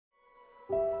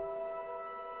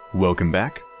Welcome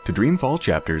back to Dreamfall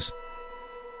Chapters.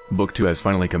 Book 2 has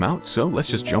finally come out, so let's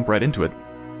just jump right into it.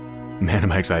 Man,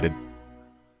 am I excited.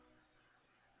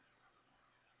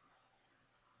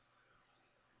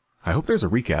 I hope there's a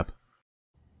recap.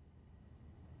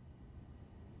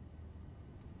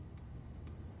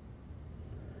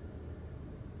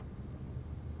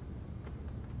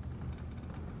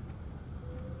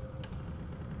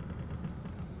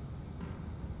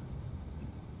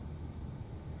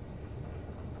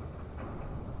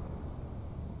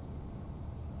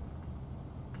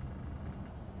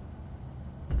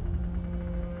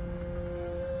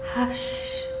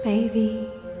 Hush, baby,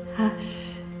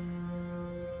 hush.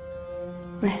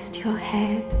 Rest your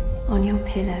head on your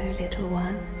pillow, little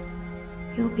one.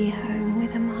 You'll be home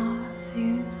with Ma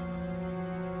soon.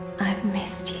 I've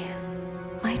missed you,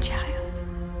 my child.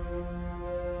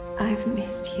 I've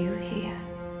missed you here,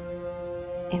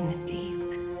 in the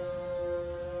deep,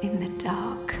 in the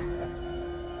dark,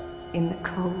 in the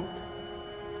cold.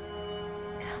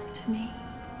 Come to me,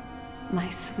 my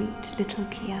sweet little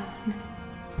Kian.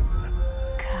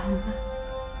 Come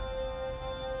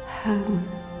home.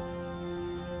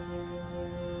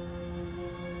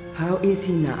 How is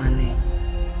he, Naane?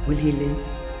 Will he live?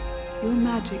 Your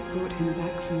magic brought him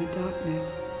back from the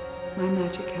darkness. My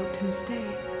magic helped him stay.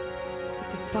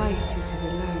 But the fight is his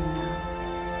alone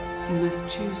now. He must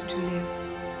choose to live.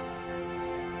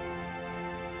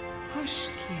 Hush,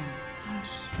 Kian,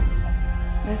 hush.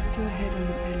 Rest your head on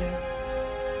the pillow.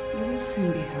 You will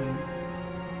soon be home.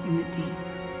 In the deep,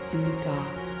 in the dark,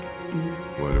 in the...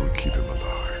 Why do we keep him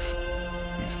alive?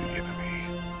 He's the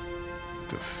enemy.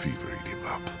 The fever ate him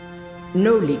up.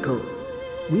 No, Liko.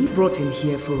 We brought him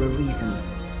here for a reason.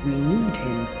 We need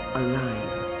him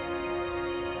alive.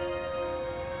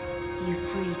 You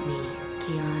freed me,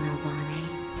 Kian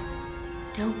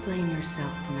Alvane. Don't blame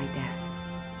yourself for my death.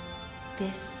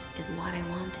 This is what I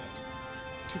wanted.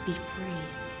 To be free.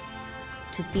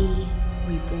 To be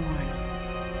reborn.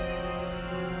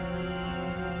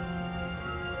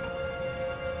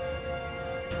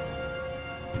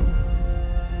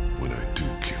 When I do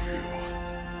kill you,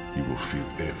 you will feel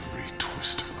every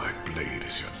twist of my blade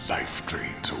as your life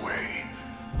drains away.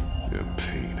 Your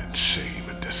pain and shame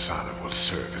and dishonor will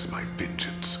serve as my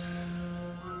vengeance.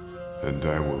 And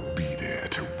I will be there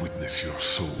to witness your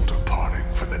soul departing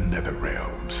for the nether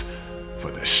realms,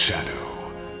 for the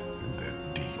shadow, and the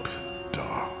deep,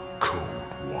 dark, cold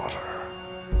water.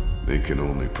 They can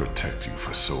only protect you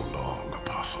for so long,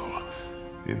 Apostle.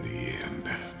 In the end,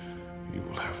 you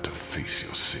will have to face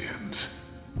your sins,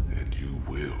 and you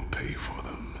will pay for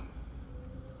them.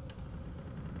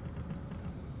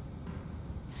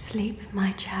 Sleep,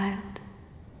 my child.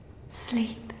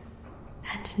 Sleep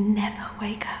and never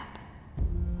wake up.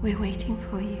 We're waiting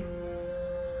for you.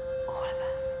 All of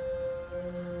us.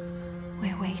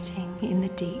 We're waiting in the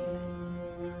deep,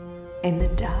 in the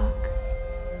dark.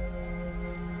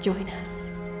 Join us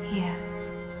here.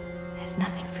 There's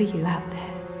nothing for you out there.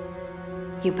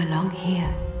 You belong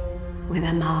here with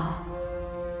Ma,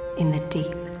 in the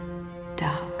deep,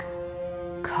 dark,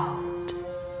 cold.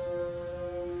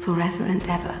 Forever and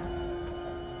ever.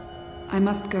 I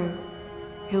must go.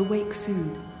 He'll wake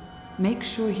soon. Make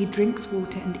sure he drinks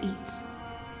water and eats.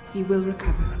 He will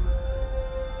recover.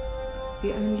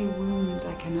 The only wounds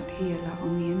I cannot heal are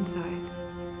on the inside.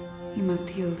 He must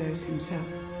heal those himself.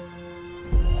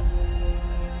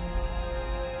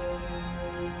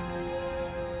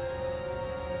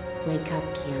 Wake up,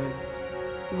 Kian.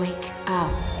 Wake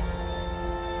up.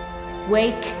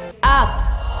 Wake up!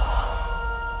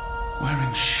 Where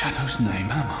in Shadow's name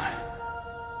am I?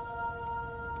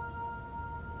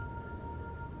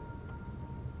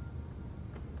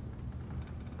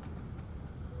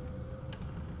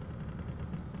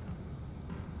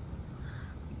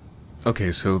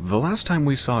 Okay, so the last time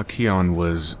we saw Kian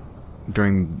was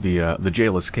during the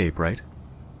jail escape, right?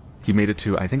 He made it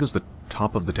to, I think it was the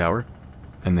top of the tower,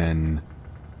 and then...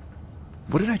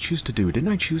 What did I choose to do? Didn't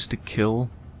I choose to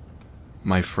kill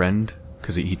my friend?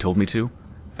 Because he told me to?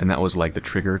 And that was like the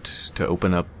trigger to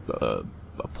open up a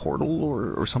portal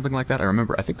or something like that? I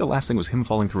remember, I think the last thing was him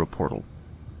falling through a portal.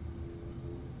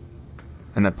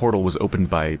 And that portal was opened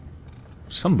by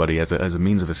somebody as a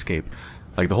means of escape.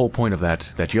 Like, the whole point of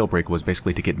that jailbreak was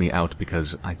basically to get me out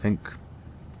because I think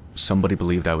somebody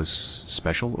believed I was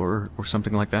special or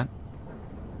something like that.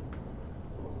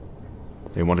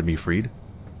 They wanted me freed.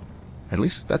 At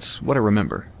least that's what I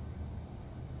remember.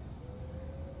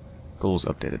 Goals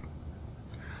updated.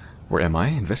 Where am I?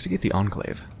 Investigate the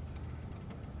Enclave.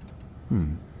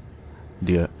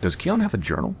 Does Kian have a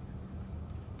journal?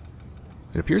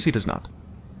 It appears he does not.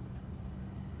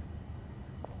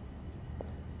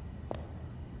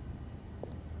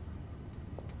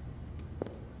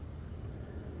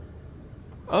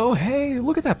 Oh, hey,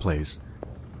 look at that place.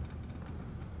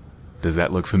 Does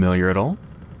that look familiar at all?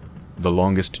 The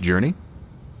Longest Journey?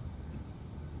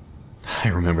 I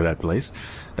remember that place.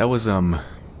 That was, I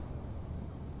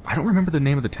don't remember the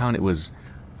name of the town it was,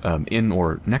 in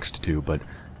or next to, but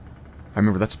I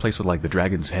remember that's a place with, like, the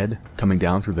dragon's head coming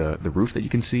down through the roof that you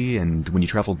can see, and when you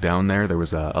traveled down there, there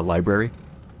was a library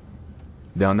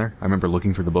down there. I remember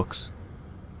looking through the books.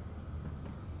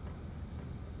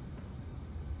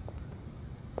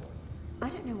 I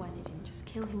don't know why they didn't just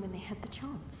kill him when they had the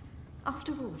chance.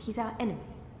 After all, he's our enemy.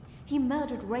 He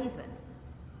murdered Raven.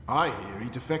 I hear he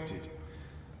defected.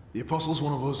 The Apostle's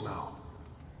one of us now.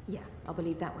 Yeah, I'll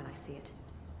believe that when I see it.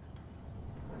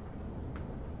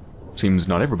 Seems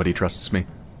not everybody trusts me.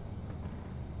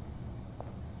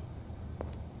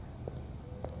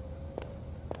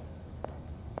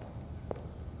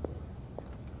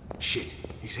 Shit,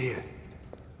 he's here.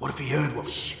 What if he heard what?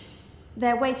 Shh!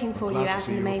 They're waiting for you Glad to out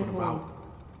see in the you main up and hall. about.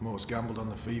 Most gambled on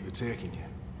the fever taking you.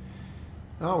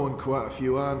 I won quite a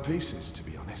few iron pieces, to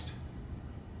be honest.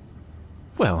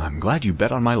 Well, I'm glad you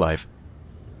bet on my life.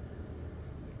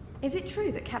 Is it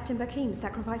true that Captain Bakim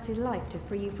sacrificed his life to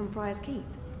free you from Friar's Keep?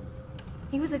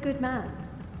 He was a good man.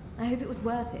 I hope it was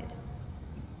worth it.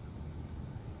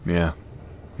 Yeah,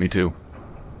 me too.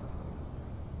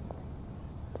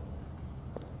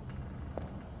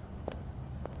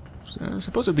 I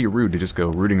suppose it'd be rude to just go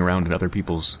rooting around in other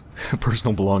people's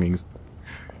personal belongings.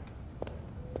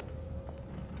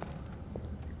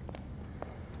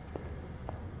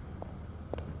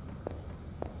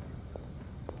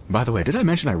 By the way, did I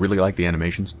mention I really like the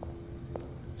animations?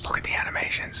 Look at the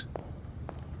animations.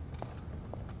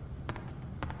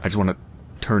 I just want to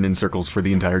turn in circles for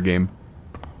the entire game.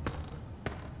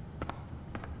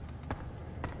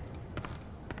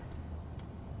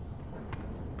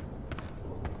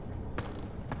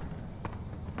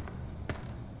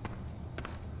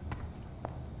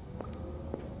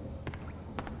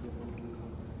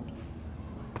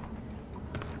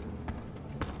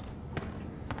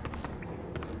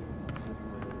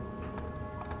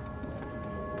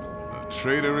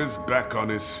 Trader is back on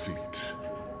his feet.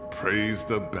 Praise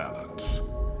the balance.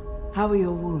 How are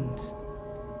your wounds?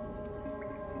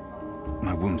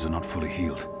 My wounds are not fully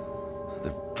healed.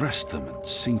 They've dressed them and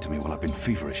seen to me while I've been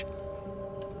feverish.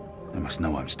 They must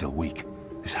know I'm still weak.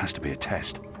 This has to be a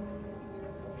test.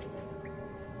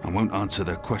 I won't answer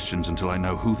their questions until I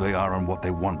know who they are and what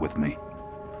they want with me.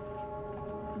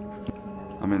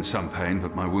 I'm in some pain,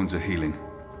 but my wounds are healing.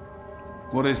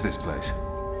 What is this place?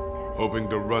 Hoping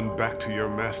to run back to your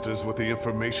masters with the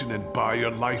information and buy your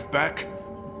life back?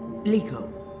 Liko,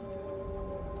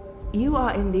 you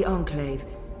are in the Enclave,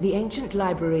 the ancient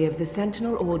library of the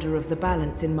Sentinel Order of the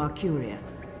Balance in Marcuria.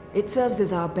 It serves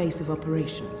as our base of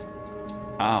operations.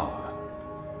 Our?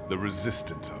 The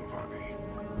Resistance, Alvani.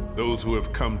 Those who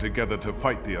have come together to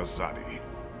fight the Azadi.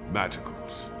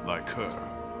 Magicals, like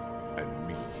her, and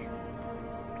me.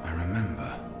 I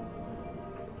remember.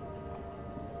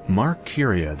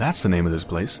 Marcuria, that's the name of this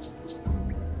place.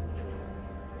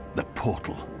 The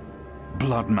portal.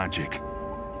 Blood magic.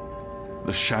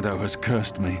 The shadow has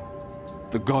cursed me.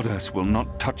 The goddess will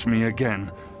not touch me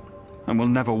again, and will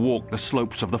never walk the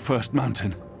slopes of the first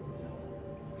mountain.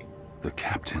 The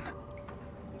captain.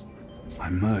 I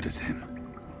murdered him.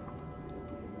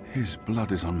 His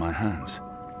blood is on my hands.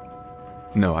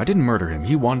 No, I didn't murder him.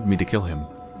 He wanted me to kill him.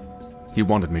 He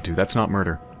wanted me to. That's not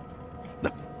murder.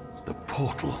 The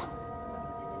portal.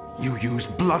 You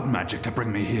used blood magic to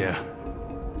bring me here.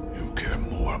 You care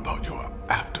more about your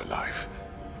afterlife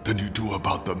than you do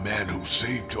about the man who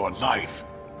saved your life.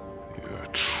 You're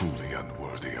truly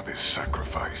unworthy of his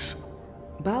sacrifice.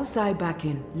 Balsai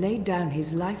Bakin laid down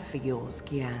his life for yours,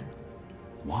 Kian.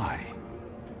 Why?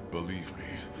 Believe me,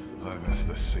 I've asked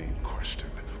the same question.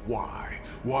 Why?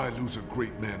 Why lose a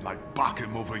great man like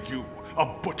Bakim over you? A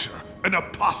butcher, an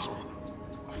apostle,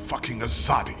 a fucking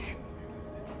Azadi.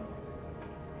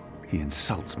 He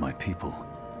insults my people.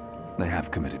 They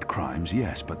have committed crimes,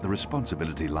 yes, but the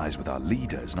responsibility lies with our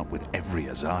leaders, not with every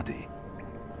Azadi.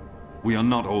 We are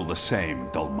not all the same,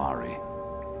 Dolmari.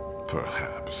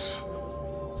 Perhaps.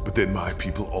 But then my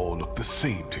people all look the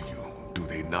same to you, do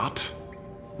they not?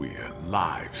 We're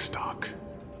livestock.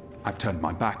 I've turned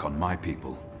my back on my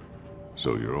people.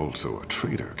 So you're also a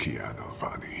traitor, Kian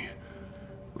Alvani.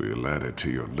 We'll add it to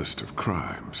your list of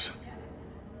crimes.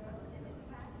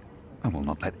 I will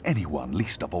not let anyone,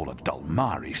 least of all a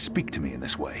Dolmari, speak to me in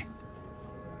this way.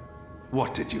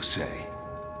 What did you say?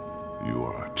 You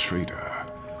are a traitor.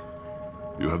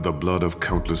 You have the blood of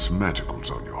countless magicals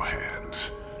on your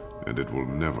hands, and it will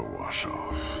never wash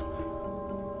off.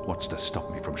 What's to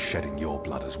stop me from shedding your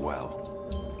blood as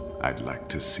well? I'd like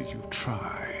to see you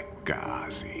try,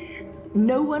 Ghazi.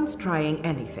 No one's trying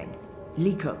anything.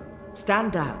 Liko,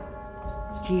 stand down.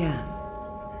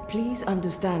 Kian, please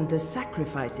understand the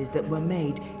sacrifices that were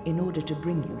made in order to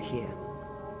bring you here.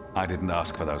 I didn't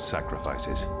ask for those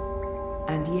sacrifices.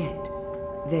 And yet,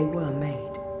 they were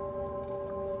made.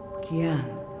 Kian,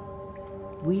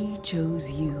 we chose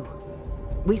you.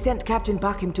 We sent Captain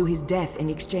Bakim to his death in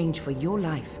exchange for your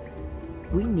life.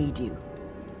 We need you.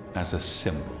 As a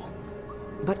symbol.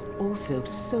 But also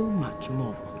so much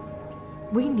more.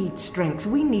 We need strength,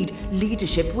 we need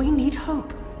leadership, we need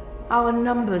hope. Our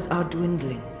numbers are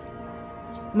dwindling.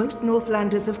 Most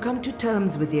Northlanders have come to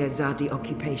terms with the Azadi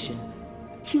occupation.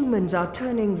 Humans are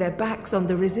turning their backs on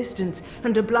the resistance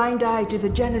and a blind eye to the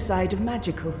genocide of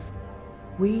magicals.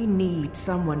 We need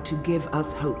someone to give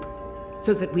us hope,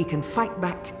 so that we can fight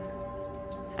back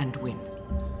and win.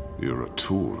 You're a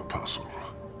tool, Apostle.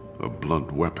 A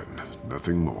blunt weapon,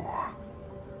 nothing more.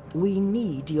 We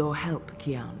need your help,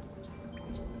 Kian.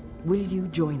 Will you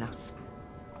join us?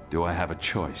 Do I have a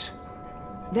choice?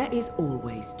 There is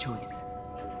always choice.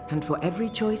 And for every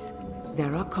choice,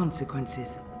 there are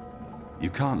consequences.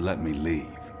 You can't let me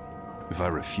leave. If I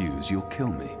refuse, you'll kill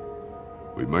me.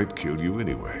 We might kill you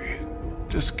anyway.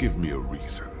 Just give me a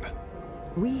reason.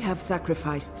 We have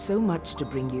sacrificed so much to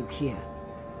bring you here.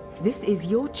 This is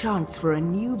your chance for a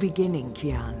new beginning,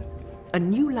 Kian. A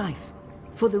new life,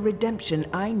 for the redemption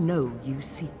I know you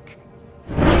seek.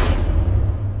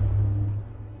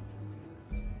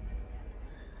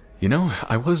 You know,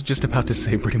 I was just about to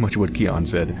say pretty much what Kian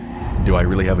said. Do I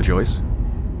really have a choice?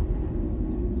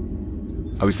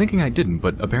 I was thinking I didn't,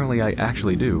 but apparently I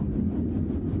actually do.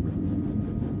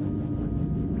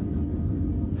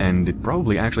 And it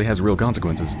probably actually has real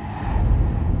consequences.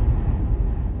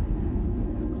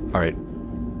 Alright.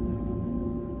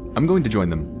 I'm going to join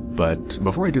them, but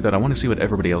before I do that, I want to see what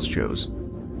everybody else chose.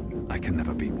 I can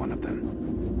never be one of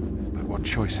them. But what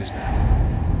choice is there?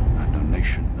 I have no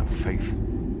nation, no faith,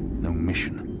 no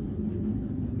mission.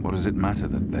 What does it matter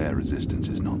that their resistance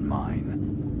is not mine?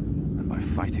 And by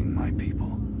fighting my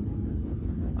people,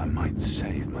 I might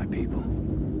save my people.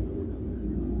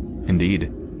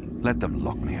 Indeed. Let them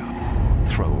lock me up,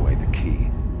 throw away the key,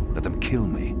 let them kill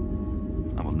me.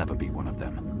 I will never be one of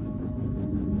them.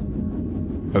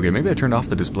 Okay, maybe I turned off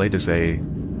the display to say...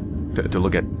 to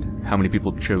look at how many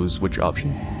people chose which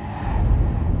option.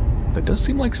 That does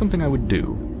seem like something I would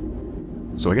do.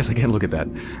 So I guess I can't look at that,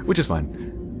 which is fine.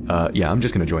 Yeah, I'm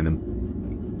just gonna join them.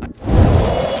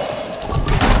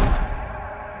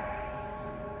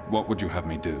 What would you have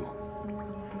me do?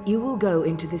 You will go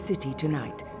into the city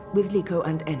tonight, with Liko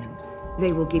and Enu.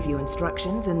 They will give you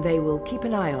instructions and they will keep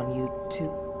an eye on you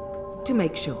to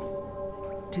make sure.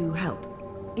 To help,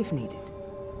 if needed.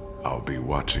 I'll be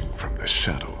watching from the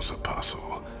shadows,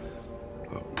 Apostle.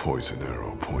 A poison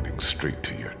arrow pointing straight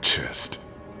to your chest.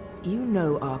 You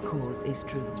know our cause is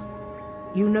true.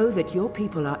 You know that your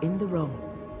people are in the wrong.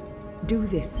 Do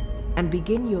this, and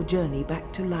begin your journey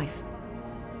back to life.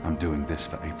 I'm doing this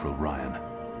for April Ryan.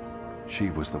 She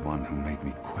was the one who made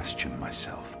me question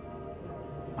myself.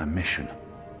 My mission.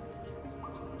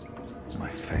 My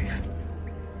faith.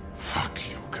 Fuck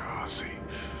you, Ghazi.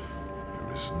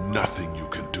 There is nothing you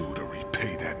can do to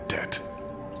repay that debt.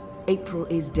 April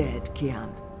is dead, Kian.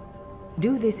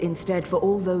 Do this instead for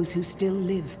all those who still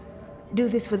live. Do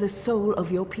this for the soul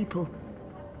of your people.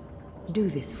 Do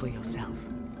this for yourself.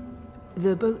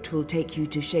 The boat will take you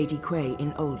to Shady Quay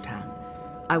in Old Town.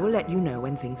 I will let you know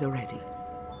when things are ready.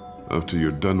 After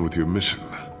you're done with your mission,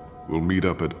 we'll meet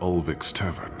up at Ulvik's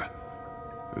Tavern.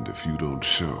 And if you don't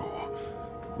show,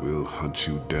 we'll hunt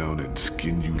you down and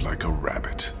skin you like a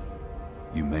rabbit.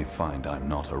 You may find I'm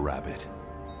not a rabbit.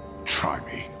 Try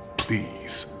me,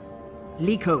 please.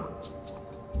 Liko,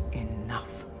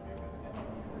 enough.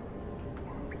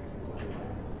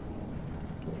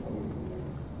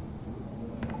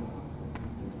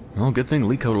 Well, good thing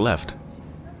Liko left.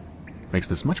 Makes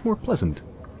this much more pleasant.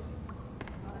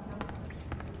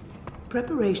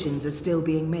 Preparations are still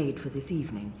being made for this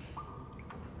evening.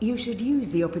 You should use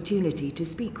the opportunity to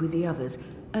speak with the others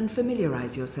and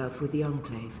familiarize yourself with the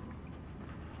Enclave.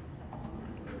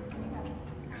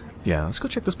 Yeah, let's go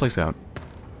check this place out.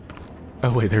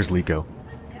 Oh wait, there's Liko.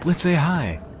 Let's say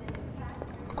hi.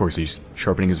 Of course, he's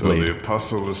sharpening his So blade. the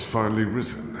Apostle has finally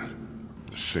risen.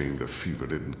 A shame the fever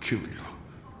didn't kill you.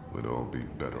 We'd all be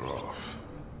better off.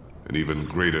 An even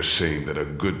greater shame that a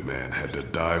good man had to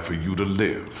die for you to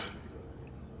live.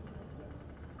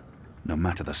 No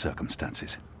matter the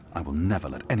circumstances, I will never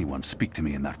let anyone speak to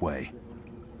me in that way.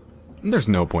 There's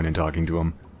no point in talking to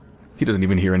him. He doesn't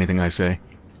even hear anything I say.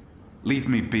 Leave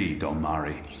me be,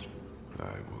 Dolmari.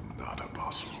 I will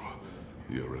apostle.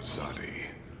 You're a Zadi.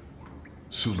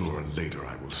 Sooner or later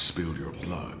I will spill your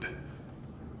blood.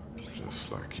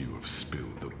 Just like you have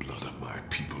spilled the blood of my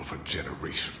people for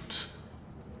generations.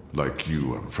 Like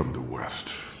you, I'm from the west.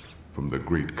 From the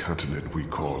great continent we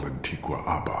call Antigua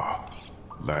Aba.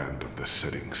 Land of the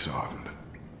setting sun.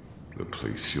 The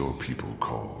place your people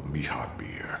call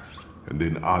Mihadmir, and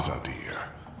then Azadir.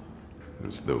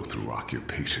 As though through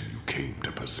occupation you came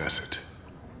to possess it.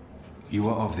 You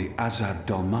are of the Azad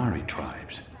Dolmari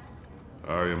tribes.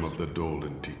 I am of the Dol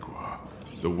Antigua,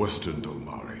 the western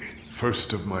Dolmari,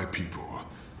 first of my people.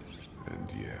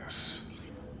 And yes,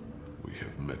 we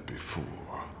have met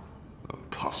before,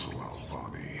 Apostle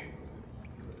Alvani.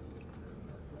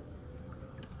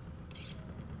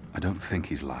 I don't think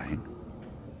he's lying.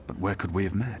 But where could we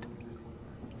have met?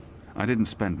 I didn't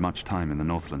spend much time in the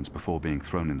Northlands before being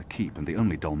thrown in the keep, and the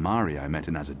only Dolmari I met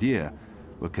in Azadir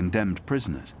were condemned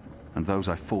prisoners, and those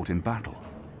I fought in battle.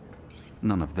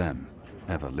 None of them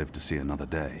ever lived to see another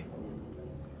day.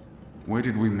 Where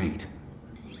did we meet?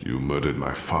 You murdered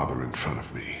my father in front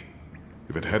of me.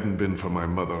 If it hadn't been for my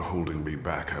mother holding me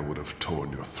back, I would have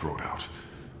torn your throat out,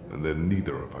 and then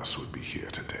neither of us would be here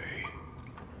today.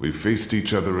 We faced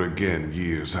each other again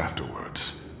years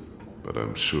afterwards, but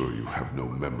I'm sure you have no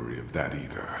memory of that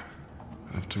either.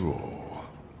 After all,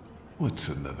 what's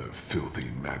another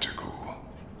filthy magical?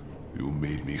 You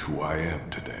made me who I am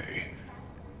today,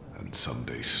 and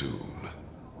someday soon,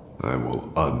 I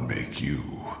will unmake you.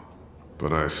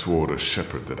 But I swore to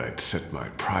Shepard that I'd set my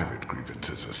private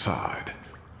grievances aside.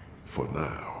 For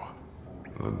now,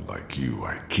 unlike you,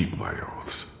 I keep my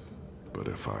oaths. But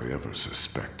if I ever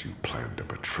suspect you plan to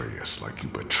betray us like you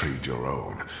betrayed your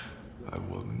own, I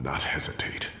will not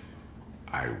hesitate.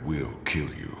 I will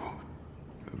kill you.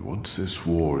 And once this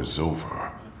war is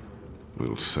over,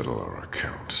 we'll settle our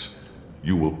accounts.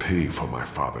 You will pay for my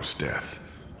father's death,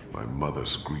 my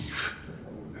mother's grief,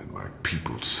 and my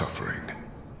people's suffering.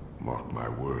 Mark my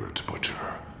words,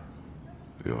 Butcher.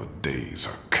 Your days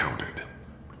are counted.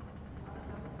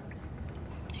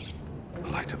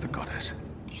 Light of the Goddess.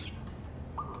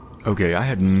 Okay, I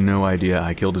had no idea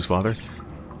I killed his father.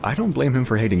 I don't blame him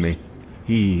for hating me.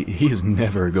 He is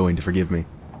never going to forgive me.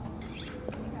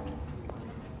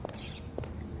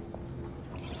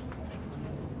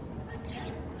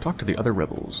 Talk to the other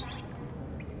rebels.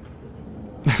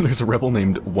 There's a rebel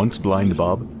named Once Blind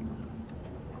Bob.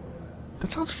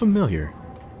 That sounds familiar.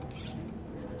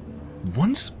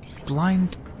 Once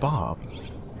Blind Bob?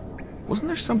 Wasn't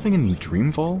there something in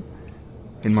Dreamfall?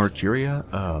 In Martyria?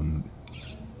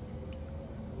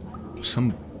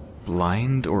 Some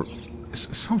blind or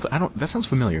something. I don't. That sounds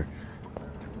familiar.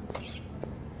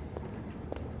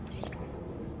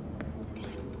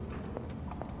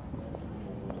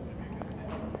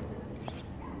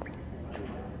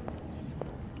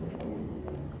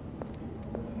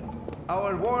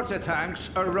 Our water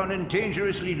tanks are running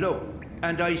dangerously low,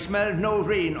 and I smell no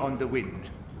rain on the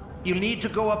wind. You'll need to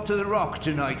go up to the rock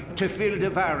tonight to fill the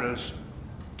barrels.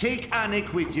 Take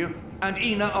Anik with you, and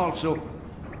Ina also.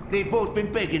 They've both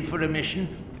been begging for a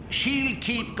mission. She'll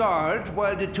keep guard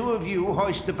while the two of you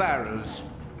hoist the barrels.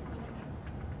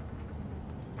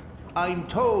 I'm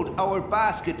told our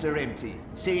baskets are empty,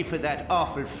 save for that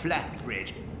awful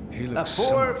flatbread. A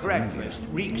poor breakfast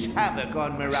wreaks havoc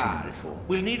on morale.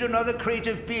 We'll need another crate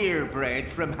of beer bread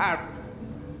from Har...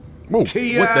 Whoa, what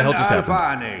the hell just happened?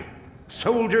 Alvani,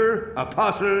 soldier,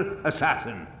 apostle,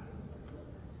 assassin.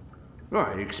 Oh,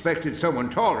 I expected someone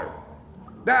taller.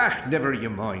 Ah, never you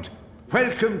mind.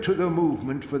 Welcome to the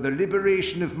movement for the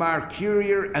liberation of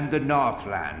Marcuria and the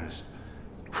Northlands.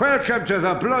 Welcome to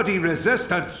the bloody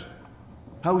resistance.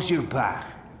 How's your back,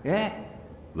 eh?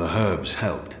 The herbs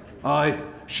helped. Aye,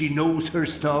 she knows her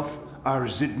stuff, our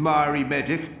Zidmari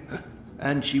medic,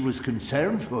 and she was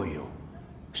concerned for you.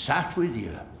 Sat with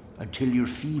you until your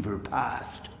fever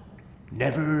passed.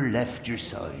 Never left your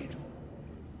side.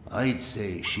 I'd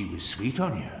say she was sweet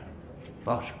on you,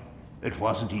 but it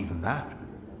wasn't even that.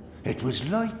 It was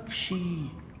like she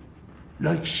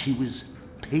was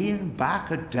paying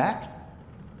back a debt.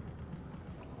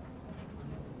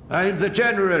 I'm the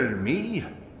general, me.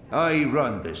 I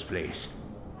run this place.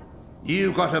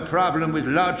 You got a problem with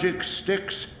logic,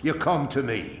 Sticks, you come to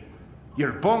me.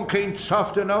 Your bunk ain't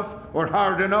soft enough or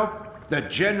hard enough, the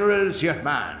general's your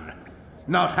man.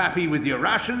 Not happy with your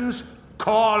rations?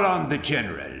 Call on the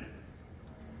general.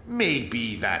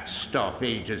 Maybe that stuff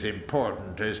ain't as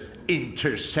important as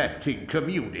intercepting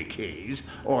communiques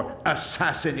or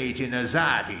assassinating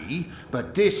Azadi,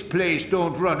 but this place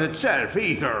don't run itself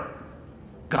either.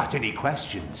 Got any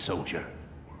questions, soldier?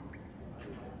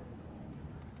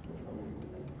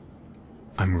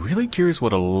 I'm really curious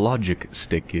what a logic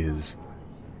stick is.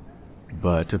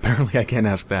 But apparently I can't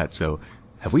ask that, so...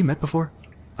 Have we met before?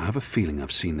 I have a feeling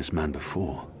I've seen this man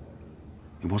before.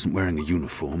 He wasn't wearing a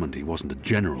uniform and he wasn't a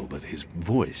general, but his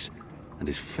voice and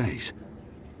his face.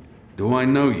 Do I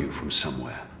know you from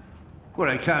somewhere? Well,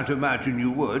 I can't imagine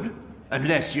you would,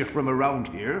 unless you're from around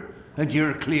here, and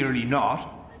you're clearly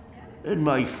not. In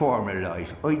my former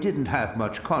life, I didn't have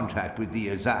much contact with the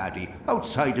Azadi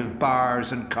outside of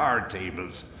bars and card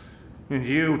tables. And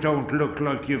you don't look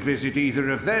like you visit either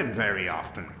of them very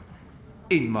often.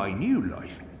 In my new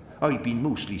life, I've been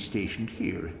mostly stationed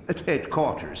here at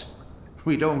headquarters.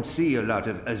 We don't see a lot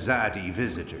of Azadi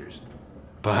visitors.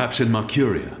 Perhaps in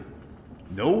Mercuria?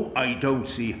 No, I don't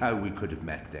see how we could have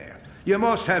met there. You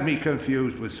must have me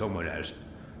confused with someone else.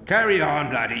 Carry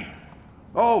on, laddie.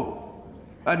 Oh,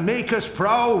 and make us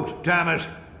proud, damn it.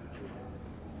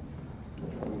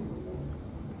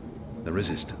 The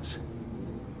Resistance.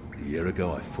 A year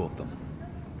ago I fought them.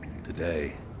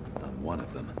 Today, I'm one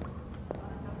of them.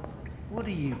 What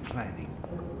are you planning?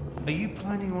 Are you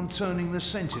planning on turning the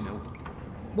Sentinel?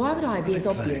 Why would I be as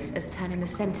obvious as turning the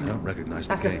Sentinel? I don't recognize the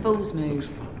That's game. a fool's Looks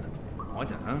move. fun. I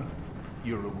don't know.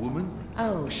 You're a woman?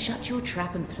 Oh, shut your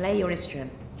trap and play your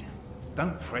instrument.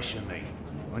 Don't pressure me.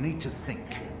 I need to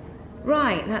think.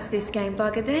 Right, that's this game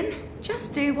bugger then.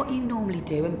 Just do what you normally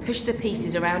do and push the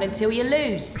pieces around until you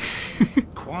lose.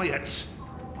 Quiet.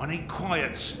 I need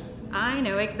quiet. I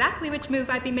know exactly which move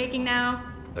I'd be making now.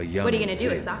 A young What are you gonna do,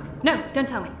 Zid. Asak? No, don't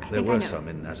tell me. I There think I were know. some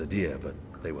in Azadir, but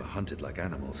they were hunted like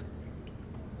animals.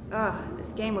 Ugh,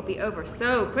 this game would be over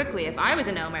so quickly if I was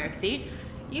in Elmer's seat.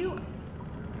 You...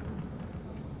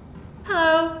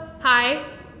 Hello. Hi.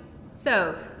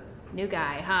 So, new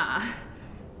guy, huh?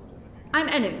 I'm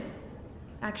Enu.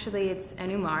 Actually, it's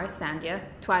Enumar Sandhya,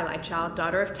 Twilight Child,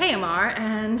 daughter of Teomar,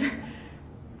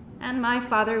 and my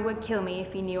father would kill me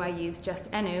if he knew I used just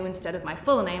Enu instead of my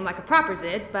full name like a proper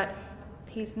Zid, but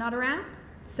he's not around.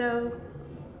 So,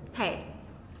 hey,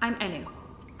 I'm Enu.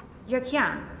 You're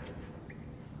Kian.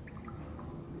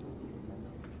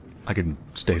 I can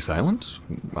stay silent?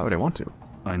 Why would I want to?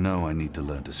 I know I need to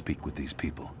learn to speak with these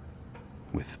people.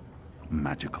 With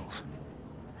magicals.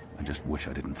 I just wish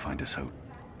I didn't find it so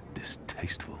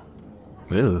distasteful.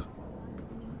 Ugh.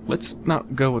 Let's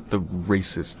not go with the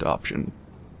racist option.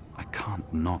 I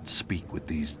can't not speak with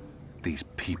these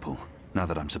people, now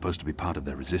that I'm supposed to be part of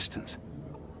their resistance.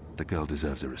 The girl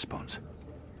deserves a response.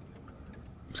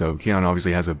 So Kian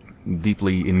obviously has a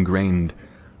deeply ingrained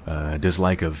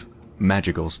dislike of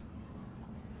magicals.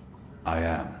 I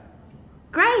am.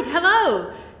 Great,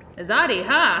 hello! Azadi,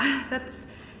 huh? That's...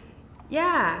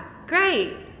 yeah,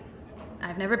 great.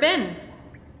 I've never been.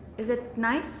 Is it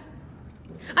nice?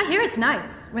 I hear it's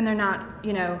nice when they're not,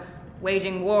 you know,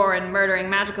 waging war and murdering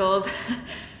magicals.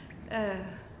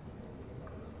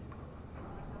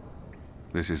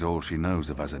 This is all she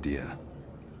knows of Azadir.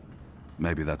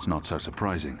 Maybe that's not so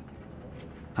surprising.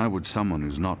 How would someone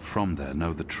who's not from there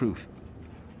know the truth?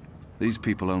 These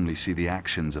people only see the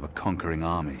actions of a conquering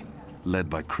army, led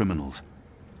by criminals.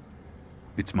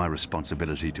 It's my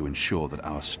responsibility to ensure that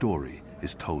our story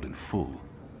is told in full.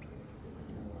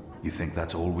 You think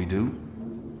that's all we do?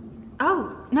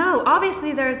 Oh, no,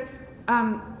 obviously there's,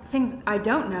 things I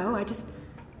don't know.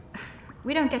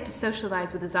 We don't get to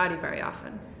socialize with Azadi very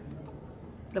often.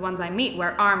 The ones I meet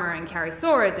wear armor and carry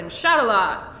swords and shout a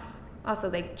lot. Also,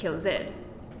 they kill Zid.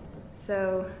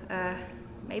 So,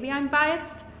 maybe I'm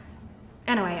biased?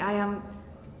 Anyway,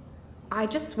 I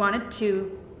just wanted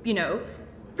to, you know,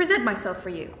 present myself for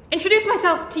you. Introduce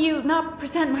myself to you, not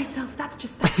present myself.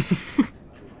 That's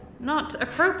not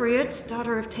appropriate,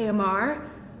 daughter of Teomar.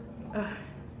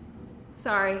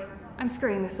 Sorry, I'm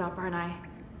screwing this up, aren't I?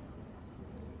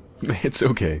 It's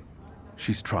okay.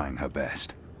 She's trying her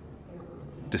best.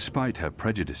 Despite her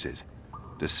prejudices,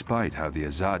 despite how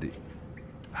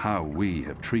we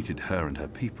have treated her and her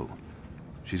people,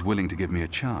 she's willing to give me a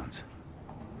chance.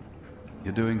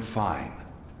 You're doing fine.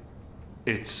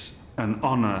 It's an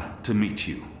honor to meet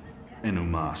you,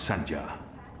 Enumar Sandhya,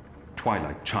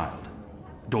 Twilight Child,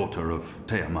 daughter of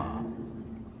Teomar.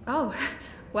 Oh,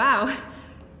 wow.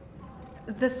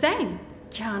 The same,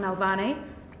 Kian Alvane,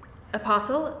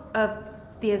 apostle of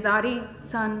the Azadi,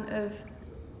 son of,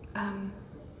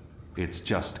 It's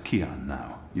just Kian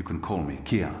now. You can call me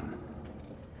Kian.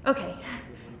 Okay.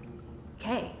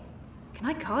 Kay. Can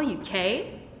I call you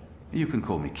Kay? You can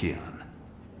call me Kian.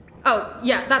 Oh,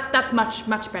 yeah, that's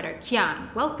much better.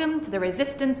 Kian. Welcome to the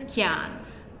Resistance, Kian.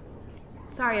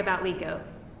 Sorry about Liko.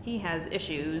 He has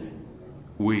issues.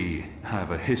 We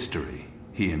have a history,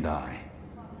 he and I.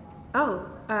 Oh,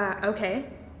 okay.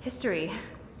 History.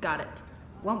 Got it.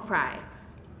 Won't pry.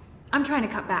 I'm trying to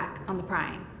cut back on the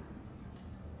prying.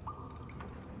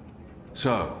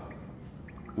 So,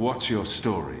 what's your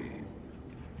story,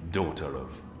 daughter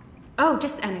of... Oh,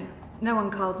 just Enu. No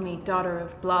one calls me daughter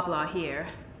of blah blah here.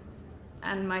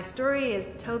 And my story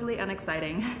is totally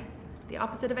unexciting. The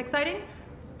opposite of exciting?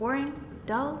 Boring?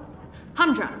 Dull?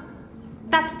 Humdrum.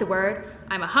 That's the word.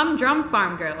 I'm a humdrum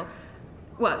farm girl.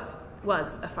 Was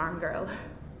a farm girl.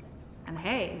 And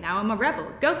hey, now I'm a rebel.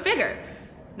 Go figure!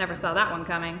 Never saw that one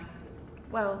coming.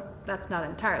 Well, that's not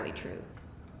entirely true.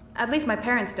 At least my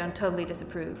parents don't totally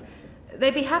disapprove.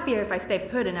 They'd be happier if I stayed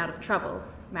put and out of trouble.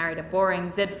 Married a boring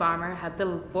Zid farmer, had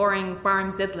little boring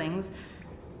farm Zidlings.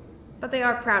 But they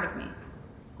are proud of me.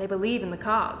 They believe in the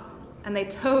cause. And they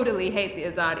totally hate the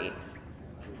Azadi.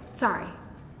 Sorry.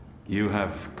 You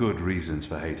have good reasons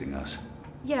for hating us.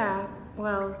 Yeah,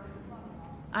 well,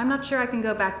 I'm not sure I can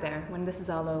go back there when this is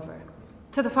all over.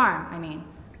 To the farm, I mean.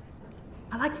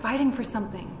 I like fighting for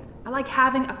something. I like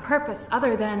having a purpose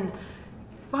other than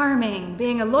farming,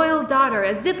 being a loyal daughter,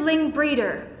 a Zidling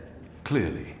breeder.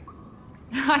 Clearly.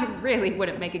 I really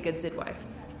wouldn't make a good Zid wife.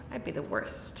 I'd be the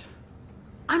worst.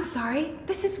 I'm sorry,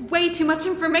 this is way too much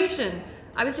information.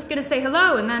 I was just gonna say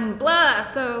hello and then blah,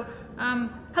 so,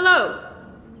 hello.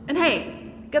 And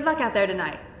hey, good luck out there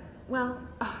tonight. Well,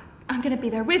 I'm gonna be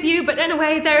there with you, but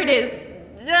anyway, there it is.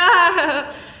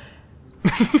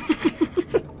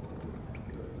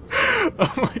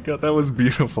 Oh my god, that was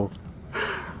beautiful.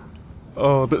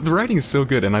 Oh, the writing is so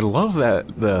good, and I love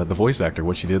that the voice actor,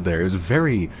 what she did there. It was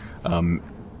very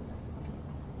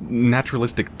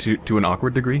naturalistic to an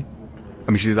awkward degree.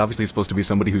 I mean, she's obviously supposed to be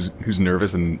somebody who's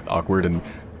nervous and awkward, and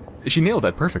she nailed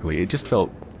that perfectly. It just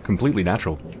felt completely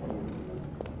natural.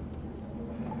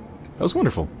 That was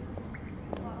wonderful.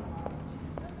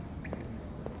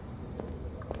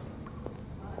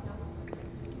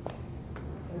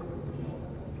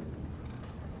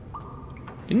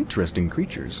 Interesting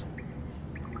creatures.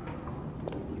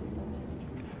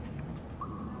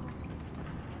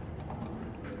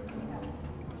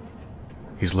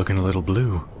 He's looking a little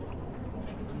blue.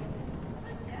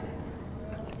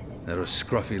 They're a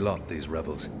scruffy lot, these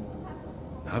rebels.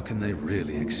 How can they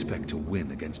really expect to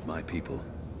win against my people?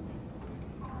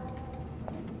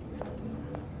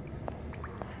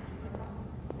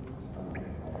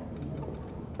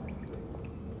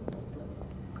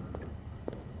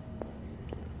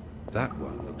 That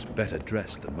one looks better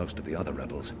dressed than most of the other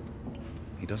rebels.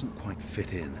 He doesn't quite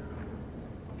fit in.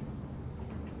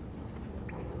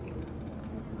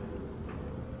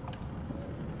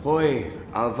 Hoi,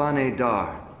 Alvane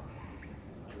Dar.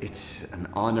 It's an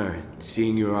honor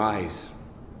seeing your eyes.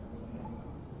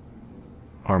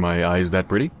 Are my eyes that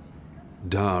pretty?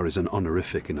 Dar is an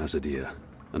honorific in Azadir,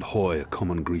 and Hoi a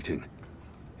common greeting.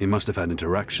 He must have had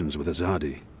interactions with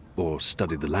Azadi, or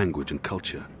studied the language and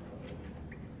culture.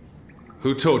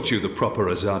 Who taught you the proper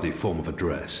Azadi form of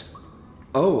address?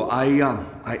 Oh,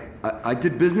 I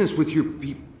did business with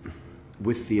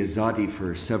with the Azadi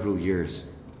for several years.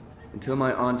 Until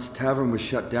my aunt's tavern was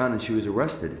shut down and she was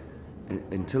arrested.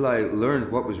 Until I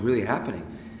learned what was really happening.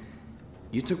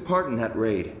 You took part in that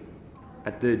raid.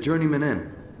 At the Journeyman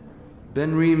Inn.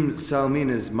 Benreem Salmin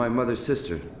is my mother's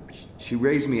sister. She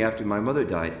raised me after my mother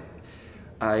died.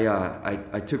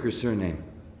 I took her surname.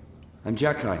 I'm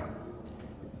Jakai.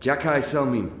 Jakai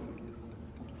Salmin.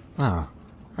 Ah,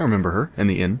 I remember her, in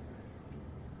the inn.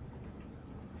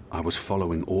 I was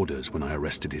following orders when I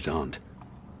arrested his aunt,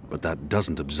 but that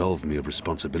doesn't absolve me of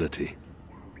responsibility.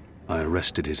 I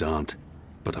arrested his aunt,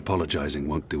 but apologizing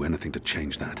won't do anything to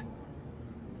change that.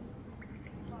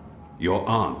 Your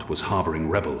aunt was harboring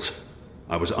rebels.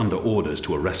 I was under orders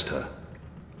to arrest her.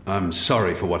 I'm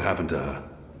sorry for what happened to her.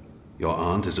 Your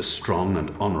aunt is a strong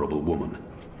and honorable woman.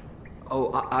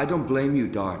 Oh, I don't blame you,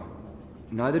 Dar.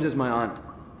 Neither does my aunt.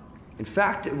 In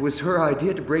fact, it was her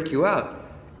idea to break you out.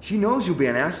 She knows you'll be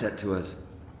an asset to us.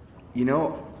 You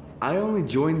know, I only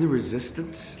joined the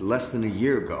Resistance less than a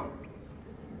year ago.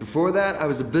 Before that, I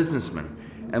was a businessman,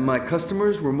 and my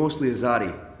customers were mostly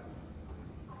Azadi.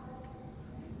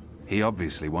 He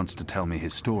obviously wants to tell me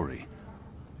his story.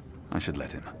 I should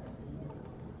let him.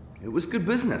 It was good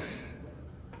business.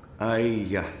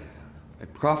 I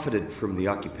profited from the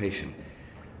occupation.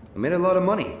 I made a lot of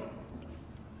money.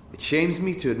 It shames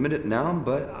me to admit it now,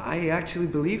 but I actually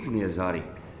believed in the Azadi.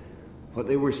 What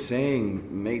they were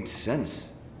saying made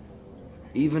sense.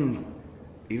 Even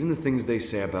the things they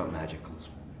say about magicals.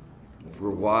 For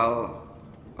a while,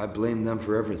 I blamed them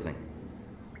for everything.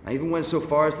 I even went so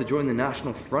far as to join the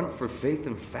National Front for Faith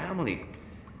and Family.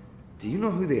 Do you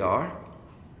know who they are?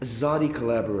 Azadi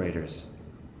collaborators.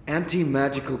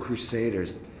 Anti-magical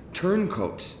crusaders.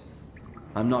 Turncoats.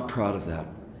 I'm not proud of that.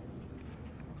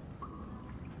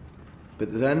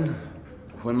 But then,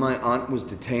 when my aunt was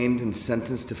detained and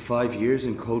sentenced to 5 years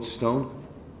in Cold Stone,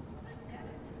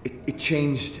 it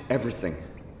changed everything.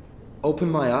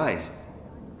 Opened my eyes.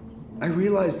 I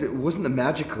realized it wasn't the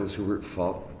Magicals who were at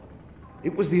fault.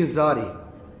 It was the Azadi.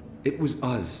 It was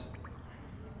us.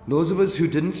 Those of us who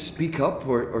didn't speak up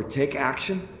or take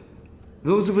action.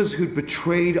 Those of us who'd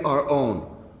betrayed our own.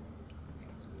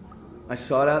 I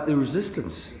sought out the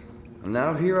resistance, and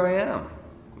now here I am,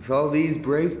 with all these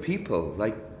brave people,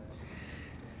 like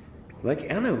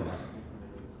Anu.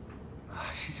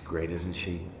 Oh, she's great, isn't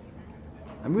she?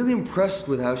 I'm really impressed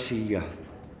with how she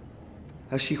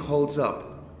holds up.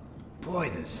 Boy,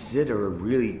 the Zid are a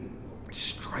really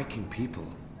striking people.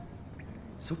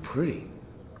 So pretty.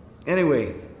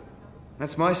 Anyway,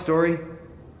 that's my story.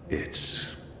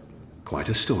 It's quite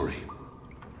a story.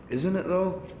 Isn't it,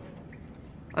 though?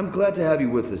 I'm glad to have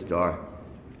you with us, Dar.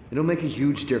 It'll make a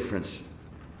huge difference.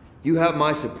 You have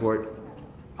my support.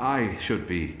 I should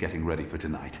be getting ready for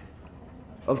tonight.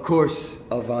 Of course,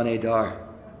 Alvane Dar.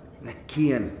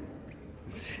 Kian.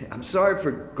 I'm sorry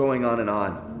for going on and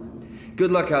on.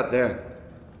 Good luck out there.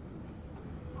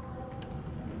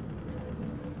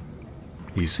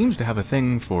 He seems to have a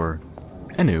thing for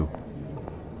Enu.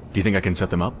 Do you think I can set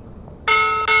them up?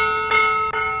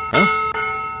 Huh?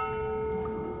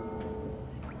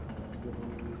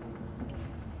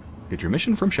 Get your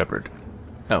mission from Shepard.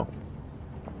 Oh.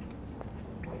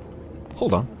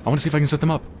 Hold on. I want to see if I can set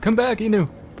them up. Come back, Enu.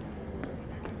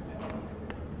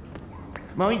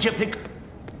 Mind your pick.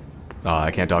 Ah,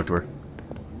 I can't talk to her.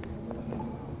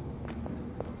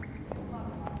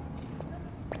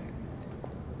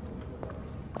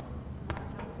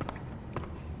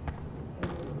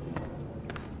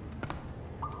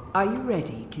 Are you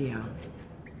ready, Kian?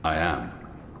 I am.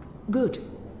 Good.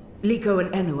 Liko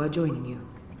and Enu are joining you.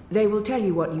 They will tell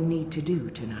you what you need to do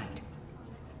tonight.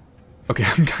 Okay,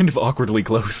 I'm kind of awkwardly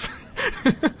close.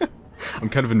 I'm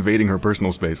kind of invading her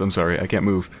personal space. I'm sorry, I can't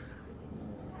move.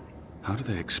 How do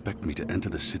they expect me to enter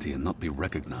the city and not be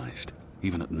recognized,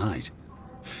 even at night?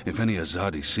 If any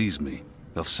Azadi sees me,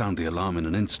 they'll sound the alarm in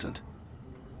an instant.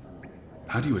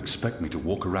 How do you expect me to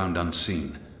walk around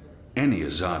unseen? Any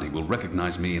Azadi will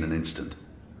recognize me in an instant.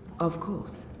 Of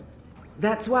course.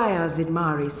 That's why our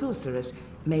Zidmari sorceress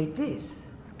made this,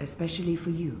 especially for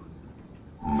you.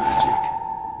 Magic.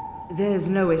 There's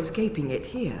no escaping it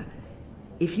here.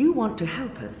 If you want to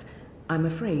help us, I'm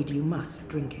afraid you must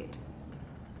drink it.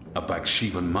 A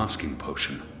Bakshivan masking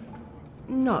potion.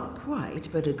 Not quite,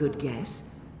 but a good guess.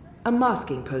 A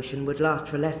masking potion would last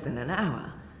for less than an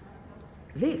hour.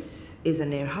 This is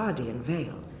an Irhadian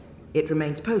veil. It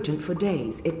remains potent for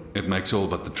days. It makes all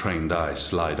but the trained eyes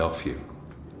slide off you.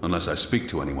 Unless I speak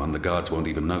to anyone, the guards won't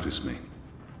even notice me.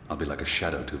 I'll be like a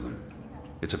shadow to them.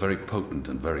 It's a very potent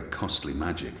and very costly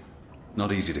magic.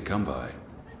 Not easy to come by.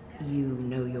 You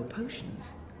know your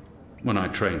potions. When I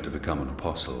trained to become an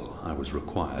apostle, I was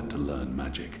required to learn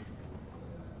magic.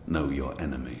 Know your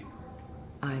enemy.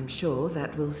 I'm sure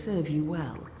that will serve you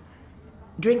well.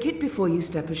 Drink it before you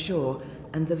step ashore,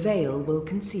 and the veil will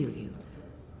conceal you.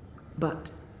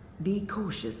 But be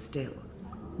cautious still.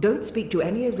 Don't speak to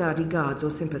any Azadi guards or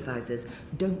sympathizers.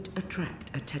 Don't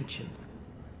attract attention.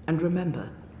 And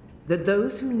remember that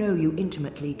those who know you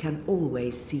intimately can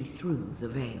always see through the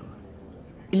veil.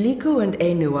 Liko and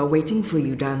Enu are waiting for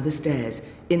you down the stairs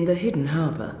in the hidden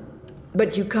harbor.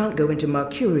 But you can't go into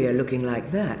Mercuria looking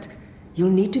like that. You'll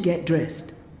need to get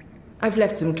dressed. I've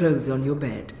left some clothes on your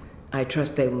bed. I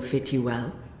trust they will fit you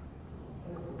well.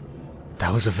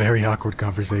 That was a very awkward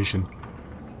conversation.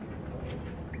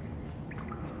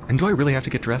 And do I really have to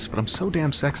get dressed? But I'm so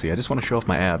damn sexy, I just want to show off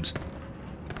my abs.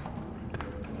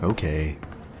 Okay.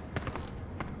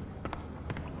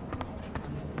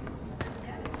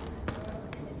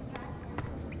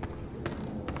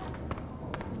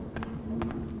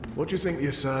 What do you think the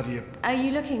Asadi Are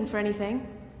you looking for anything?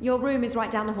 Your room is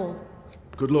right down the hall.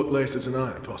 Good luck later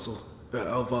tonight, Apostle.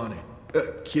 Alvani.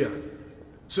 Kian.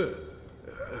 Sir.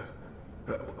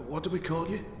 What do we call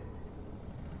you?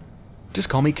 Just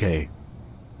call me K.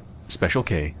 Special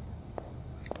K.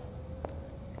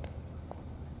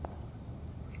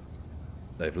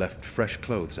 They've left fresh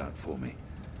clothes out for me.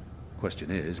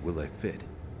 Question is, will they fit?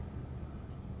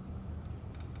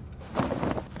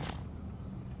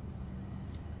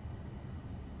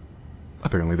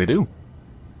 Apparently they do.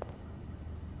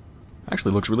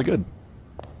 Actually looks really good.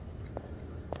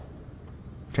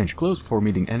 Change clothes before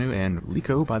meeting Enu and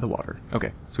Liko by the water.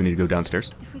 Okay, so we need to go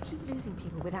downstairs. If we keep losing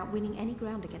people without winning any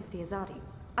ground against the Azadi,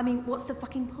 I mean, what's the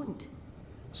fucking point?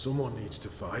 Someone needs to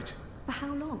fight. For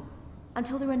how long?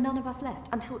 Until there are none of us left?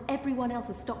 Until everyone else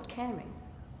has stopped caring?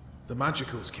 The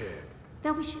Magicals care.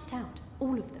 They'll be shipped out,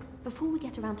 all of them, before we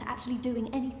get around to actually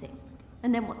doing anything.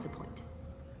 And then what's the point?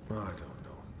 I don't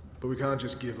know. But we can't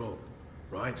just give up,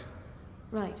 right?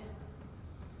 Right.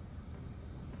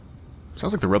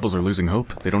 Sounds like the rebels are losing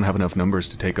hope. They don't have enough numbers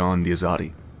to take on the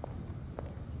Azadi.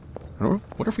 I wonder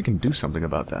if we can do something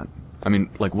about that. I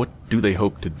mean, like, what do they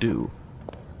hope to do?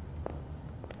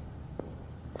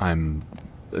 I'm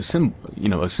a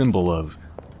symbol of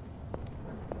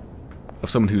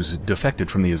someone who's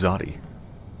defected from the Azadi.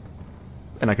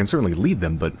 And I can certainly lead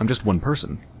them, but I'm just one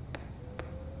person.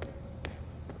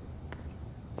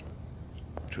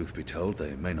 Truth be told,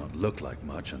 they may not look like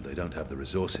much and they don't have the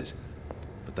resources,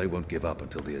 but they won't give up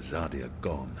until the Azadi are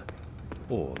gone,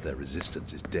 or their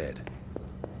resistance is dead.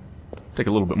 Take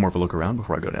a little bit more of a look around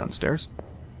before I go downstairs.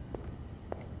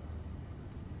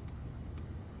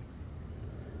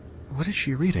 What is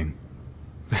she reading?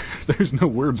 There's no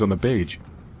words on the page.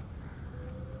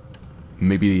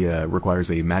 Maybe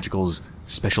requires a magical's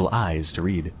special eyes to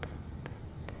read.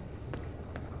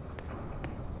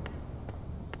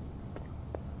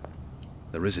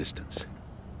 The Resistance.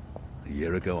 A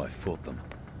year ago I fought them.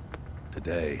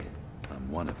 Today, I'm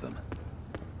one of them.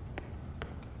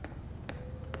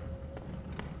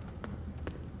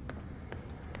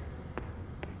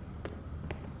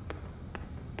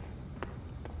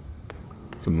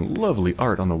 Some lovely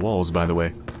art on the walls, by the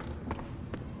way.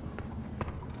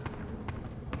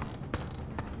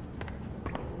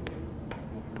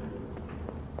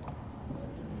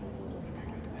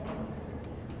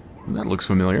 That looks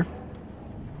familiar.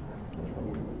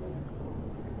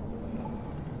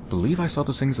 Believe I saw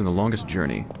those things in the Longest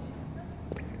Journey.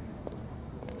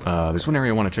 There's one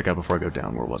area I want to check out before I go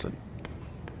down. Where was it?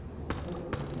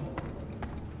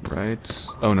 Right.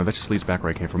 Oh no, that just leads back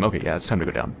where I came from. Okay, yeah, it's time to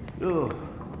go down. Ugh.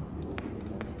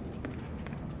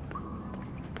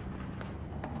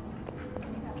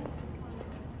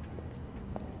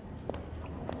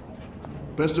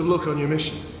 Best of luck on your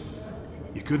mission.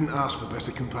 You couldn't ask for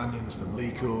better companions than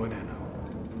Liko and Enno.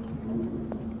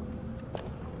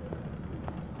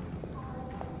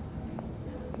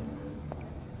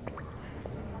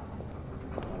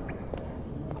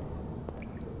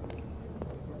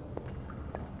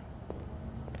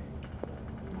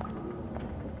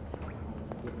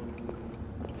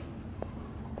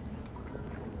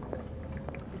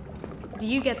 Do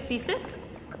you get seasick?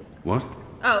 What?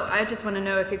 Oh, I just want to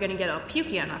know if you're going to get all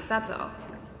pukey on us, that's all.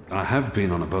 I have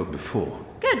been on a boat before.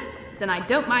 Good. Then I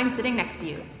don't mind sitting next to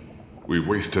you. We've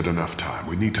wasted enough time.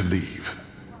 We need to leave.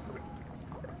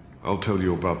 I'll tell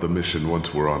you about the mission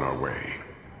once we're on our way.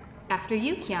 After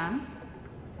you, Kian.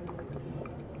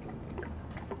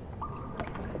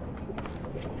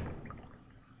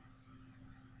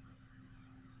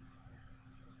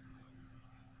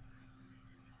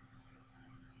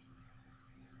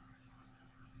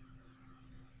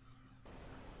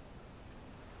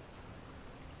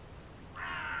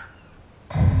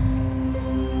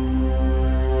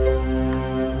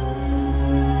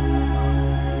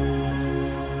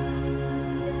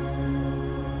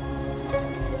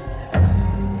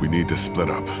 We need to split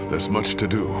up. There's much to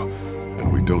do,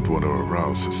 and we don't want to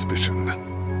arouse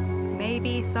suspicion.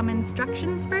 Maybe some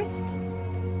instructions first?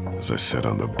 As I said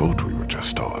on the boat we were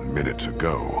just on minutes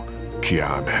ago,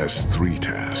 Kian has 3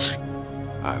 tasks.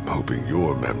 I'm hoping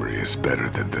your memory is better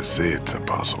than the Zed's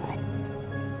apostle.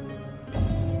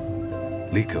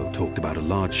 Liko talked about a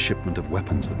large shipment of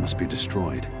weapons that must be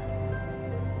destroyed.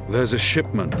 There's a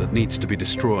shipment that needs to be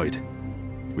destroyed.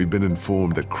 We've been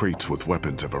informed that crates with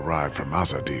weapons have arrived from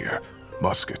Azadir.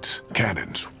 Muskets,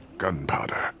 cannons,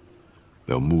 gunpowder.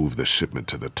 They'll move the shipment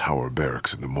to the tower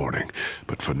barracks in the morning,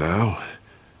 but for now,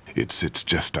 it sits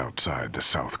just outside the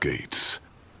south gates.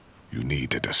 You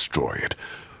need to destroy it,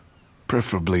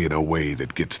 preferably in a way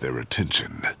that gets their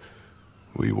attention.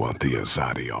 We want the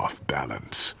Azadi off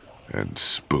balance and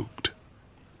spooked.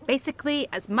 Basically,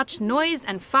 as much noise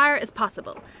and fire as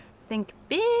possible. Think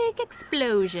big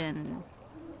explosion.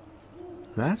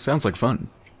 That sounds like fun.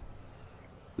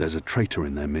 There's a traitor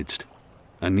in their midst.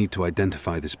 I need to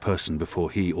identify this person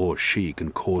before he or she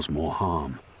can cause more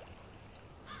harm.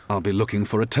 I'll be looking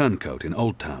for a turncoat in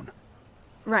Old Town.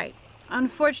 Right.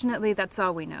 Unfortunately, that's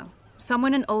all we know.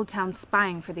 Someone in Old Town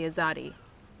spying for the Azadi.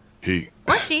 He...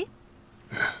 Or she.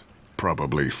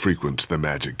 Probably frequents the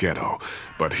magic ghetto,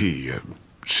 but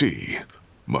she,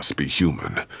 must be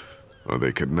human, or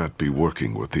they could not be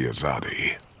working with the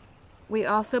Azadi. We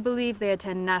also believe they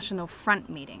attend National Front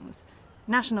meetings.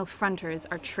 National Fronters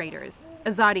are traitors,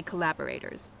 Azadi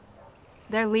collaborators.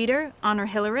 Their leader, Honor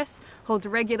Hilaris, holds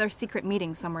regular secret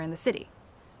meetings somewhere in the city.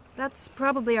 That's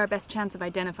probably our best chance of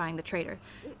identifying the traitor.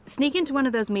 Sneak into one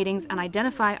of those meetings and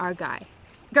identify our guy.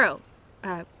 Girl.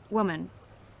 Woman.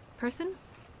 Person?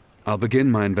 I'll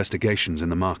begin my investigations in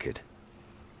the market.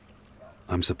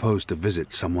 I'm supposed to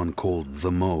visit someone called the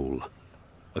Mole,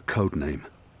 a code name.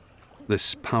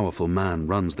 This powerful man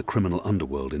runs the criminal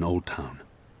underworld in Old Town.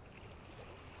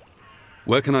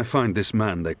 Where can I find this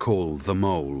man they call the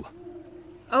Mole?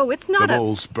 Oh, it's not The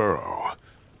Mole's burrow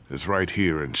is right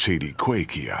here in Shady Quay,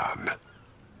 Kian.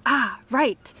 Ah,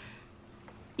 right.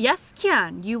 Yes,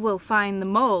 Kian, you will find the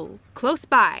Mole close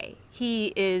by.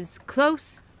 He is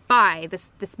close by,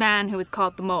 this man who is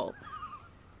called the Mole.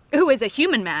 Who is a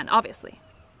human man, obviously.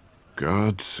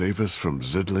 God save us from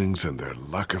Zidlings and their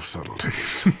lack of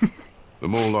subtleties. The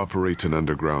Mole operates an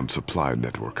underground supply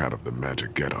network out of the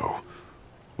Magic Ghetto.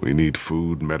 We need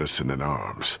food, medicine, and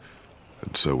arms.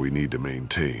 And so we need to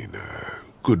maintain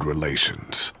good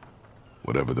relations.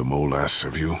 Whatever the Mole asks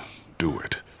of you, do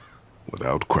it.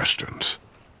 Without questions.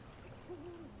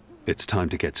 It's time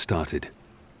to get started.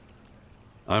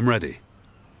 I'm ready.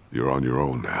 You're on your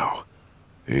own now.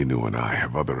 Anu and I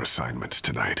have other assignments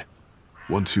tonight.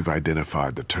 Once you've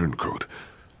identified the turncoat,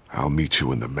 I'll meet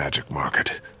you in the Magic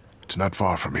Market. It's not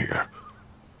far from here.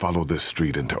 Follow this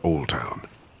street into Old Town.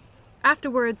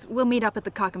 Afterwards, we'll meet up at the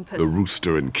Cock and Puss. The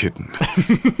Rooster and Kitten.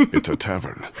 It's a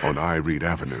tavern on I Reed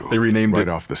Avenue. They renamed right it.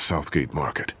 off the Southgate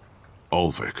Market.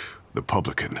 Ulvik, the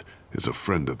publican, is a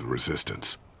friend of the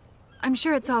Resistance. I'm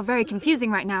sure it's all very confusing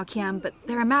right now, Kiam, but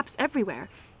there are maps everywhere.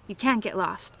 You can't get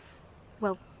lost.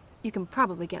 Well, you can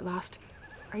probably get lost.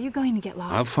 Are you going to get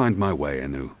lost? I'll find my way,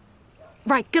 Anu.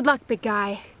 Right, good luck, big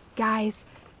guy. Guys,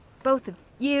 both of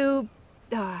you...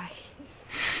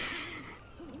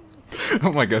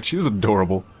 Oh my god, she's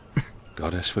adorable.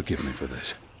 Goddess, forgive me for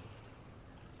this.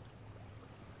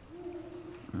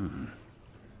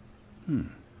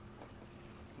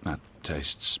 That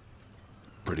tastes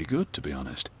pretty good, to be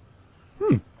honest.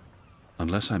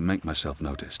 Unless I make myself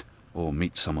noticed, or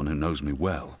meet someone who knows me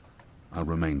well, I'll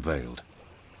remain veiled.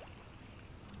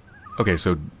 Okay,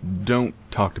 so don't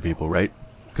talk to people, right?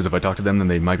 Because if I talk to them, then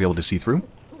they might be able to see through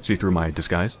my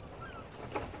disguise.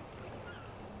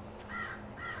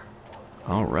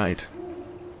 Alright.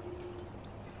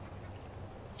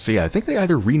 So yeah, I think they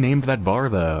either renamed that bar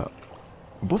the...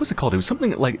 What was it called? It was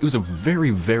something like... It was a very,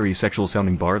 very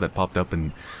sexual-sounding bar that popped up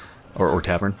in... Or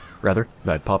tavern, rather,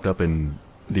 that popped up in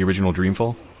the original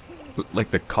Dreamfall.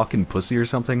 Like the Cock and Pussy or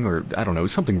something, or I don't know,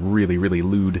 something really, really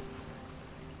lewd.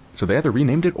 So they either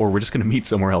renamed it, or we're just gonna meet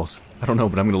somewhere else. I don't know,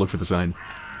 but I'm gonna look for the sign.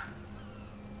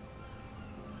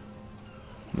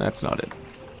 That's not it.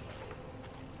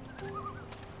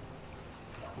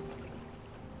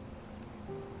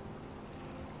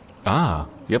 Ah,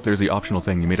 yep, there's the optional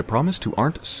thing. You made a promise to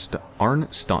Arn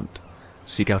Stunt.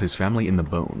 Seek out his family in the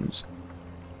bones.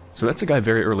 So that's the guy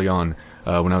very early on,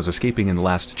 when I was escaping in the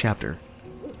last chapter.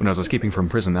 When I was escaping from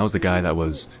prison, that was the guy that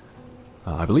was...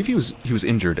 I believe he was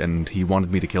injured, and he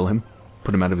wanted me to kill him.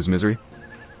 Put him out of his misery.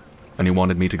 And he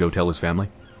wanted me to go tell his family.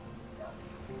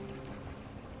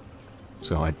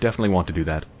 So I definitely want to do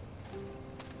that.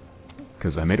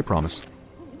 Because I made a promise.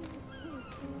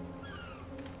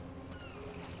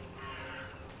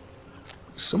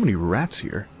 So many rats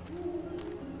here.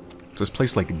 Is this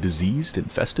place like diseased,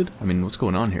 infested? I mean, what's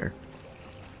going on here?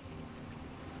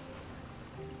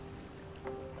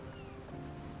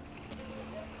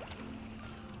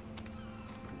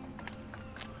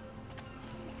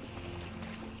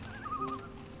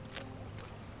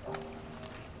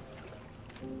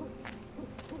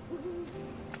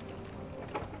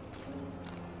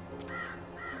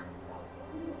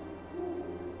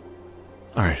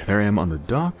 Alright, there I am on the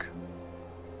dock.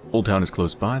 Old Town is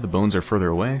close by, the bones are further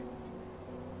away.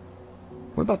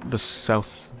 What about the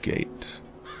South Gate?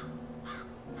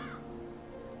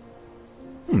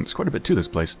 It's quite a bit to this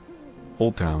place.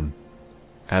 Old Town.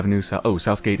 Avenue South... Oh,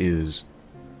 Southgate is...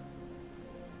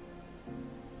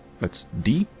 That's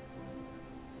D?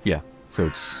 Yeah, so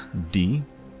it's D.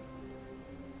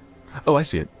 Oh, I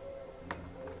see it.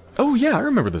 Oh yeah, I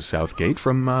remember the Southgate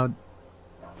from,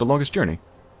 The Longest Journey.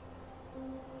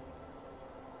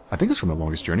 I think it's from The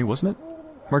Longest Journey, wasn't it?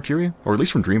 Mercuria? Or at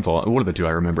least from Dreamfall. One of the two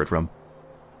I remember it from.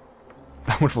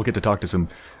 I wonder if we'll get to talk to some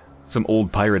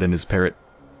old pirate and his parrot.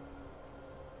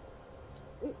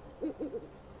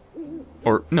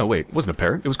 Or, no, wait, it wasn't a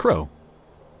parrot, it was Crow.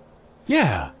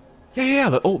 Yeah! Yeah,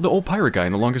 the old pirate guy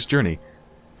in The Longest Journey.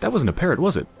 That wasn't a parrot,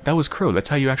 was it? That was Crow, that's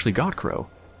how you actually got Crow.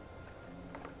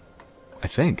 I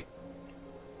think.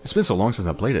 It's been so long since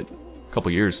I played it. A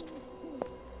couple years.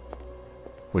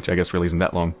 Which I guess really isn't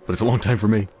that long, but it's a long time for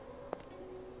me.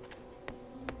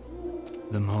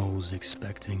 The mole's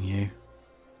expecting you.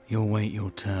 You'll wait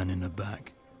your turn in the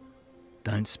back.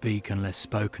 Don't speak unless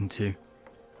spoken to.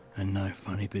 And no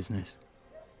funny business.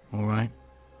 Alright?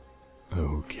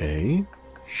 Okay.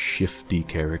 Shifty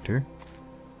character.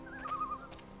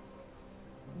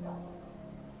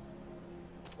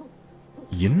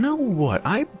 You know what?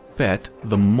 I bet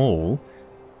the mole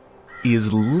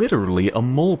is literally a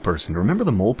mole person. Remember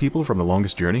the mole people from The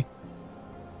Longest Journey?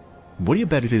 What do you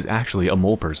bet it is actually a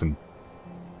mole person?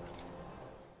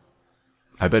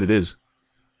 I bet it is.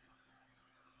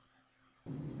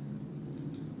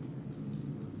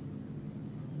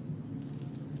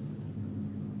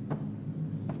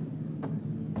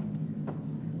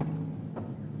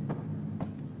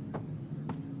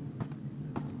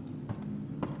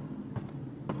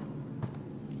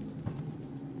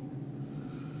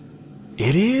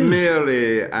 It is!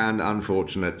 Merely an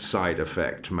unfortunate side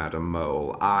effect, Madam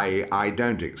Mole. I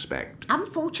don't expect...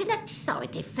 Unfortunate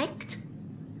side effect?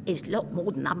 Is lot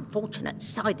more than unfortunate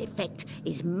side effect.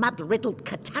 Is mud-riddled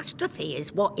catastrophe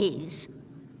is what is.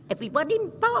 Everyone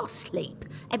in bar sleep.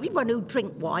 Everyone who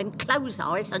drink wine close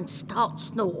eyes and start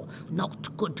snore.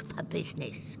 Not good for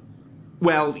business.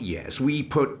 Well, yes, we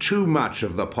put too much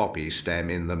of the poppy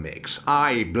stem in the mix.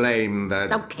 I blame the...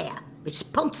 Don't care.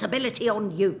 Responsibility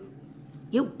on you.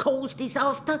 You cause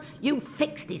disaster, you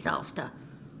fix disaster.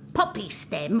 Poppy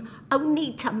stem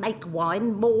only to make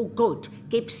wine more good,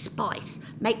 give spice,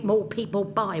 make more people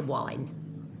buy wine.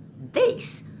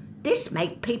 This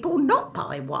make people not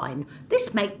buy wine.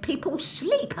 This make people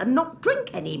sleep and not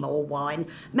drink any more wine.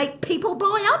 Make people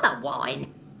buy other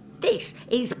wine. This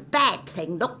is bad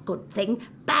thing, not good thing.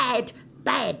 Bad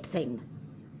thing.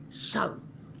 So,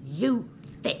 you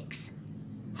fix.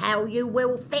 How you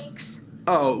will fix?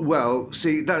 Oh, well,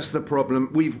 see, that's the problem.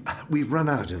 We've run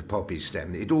out of poppy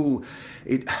stem. It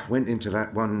went into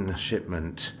that one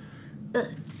shipment.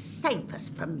 Earth save us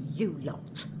from you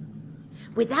lot.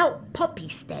 Without poppy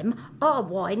stem, our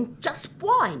wine just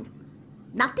wine.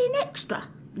 Nothing extra.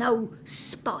 No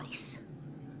spice.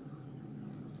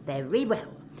 Very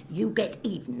well. You get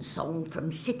Evensong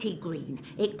from City Green.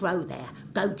 It grow there.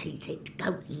 Goat eat it.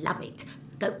 Goat love it.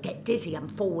 Goat get dizzy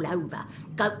and fall over.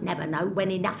 Goat never know when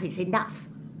enough is enough.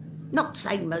 Not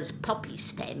same as poppy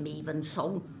stem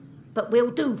Evensong, but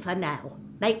we'll do for now.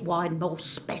 Make wine more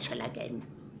special again.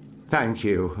 Thank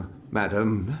you,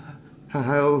 madam.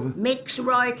 I'll... Mix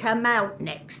right amount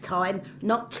next time.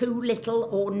 Not too little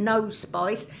or no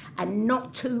spice, and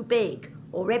not too big,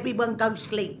 or everyone go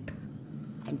sleep.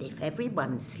 And if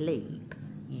everyone sleep,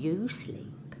 you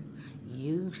sleep.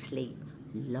 You sleep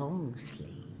long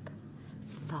sleep.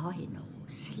 Final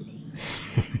sleep.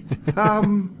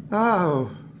 Oh,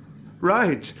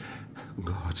 right.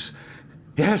 Gods.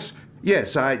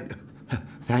 Yes, I...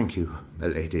 Thank you,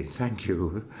 milady. Thank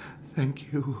you.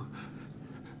 Thank you.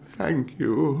 Thank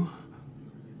you.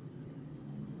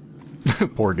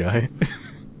 Poor guy.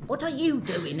 What are you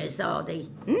doing, Azadi?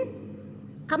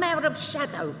 Come out of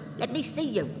shadow. Let me see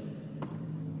you.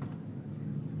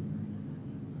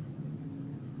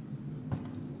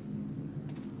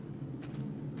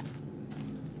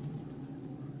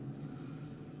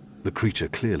 The creature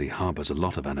clearly harbors a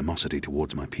lot of animosity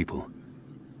towards my people.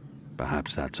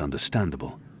 Perhaps that's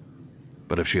understandable.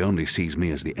 But if she only sees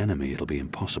me as the enemy, it'll be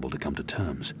impossible to come to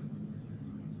terms.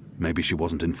 Maybe she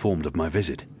wasn't informed of my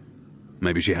visit.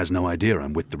 Maybe she has no idea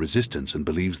I'm with the Resistance and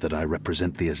believes that I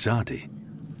represent the Azadi.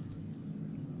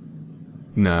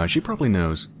 No, she probably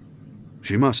knows.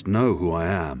 She must know who I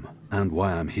am and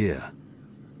why I'm here.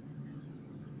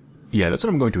 Yeah, that's what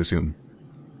I'm going to assume.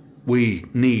 We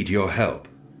need your help.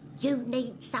 You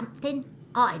need something,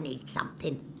 I need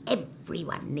something,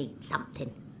 everyone needs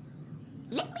something.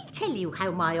 Let me tell you how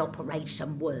my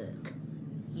operation work.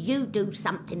 You do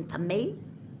something for me,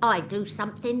 I do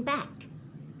something back.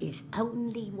 His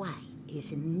only way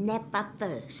is never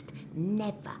first,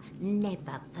 never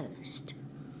first.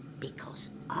 Because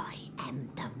I am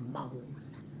the mole.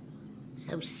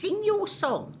 So sing your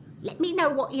song, let me know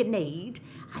what you need,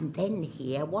 and then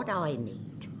hear what I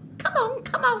need. Come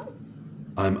on.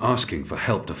 I'm asking for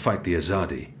help to fight the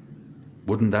Azadi.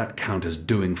 Wouldn't that count as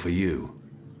doing for you?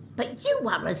 But you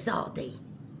are Azadi.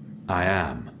 I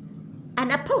am.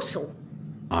 An apostle.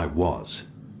 I was.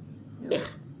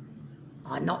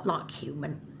 I'm not like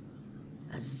human.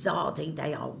 Azadi,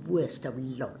 they are worst of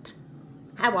lot.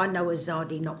 How I know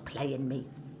Azadi not playing me?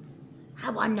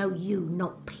 How I know you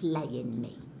not playing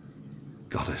me?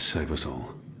 Goddess save us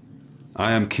all.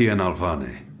 I am Kian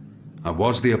Alvane. I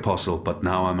was the apostle, but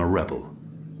now I'm a rebel.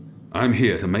 I'm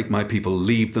here to make my people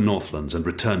leave the Northlands and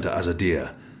return to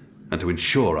Azadir, and to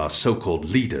ensure our so-called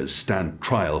leaders stand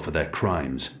trial for their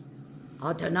crimes.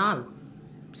 I dunno.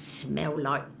 Smell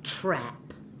like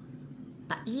trap.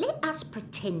 But let us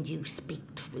pretend you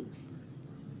speak truth.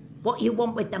 What you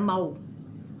want with the mole?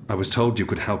 I was told you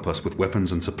could help us with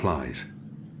weapons and supplies.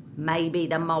 Maybe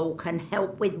the mole can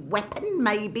help with weapon,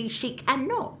 maybe she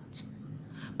cannot.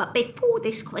 But before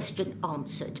this question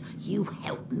answered, you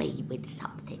help me with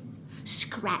something.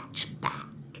 Scratch back.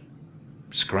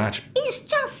 Scratch? He's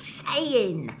just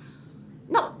saying.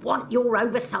 Not want your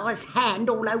oversized hand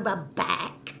all over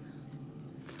back.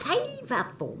 Favour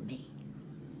for me.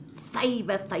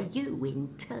 Favour for you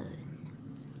in turn.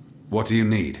 What do you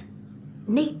need?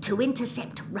 Need to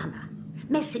intercept Runner.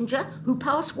 Messenger who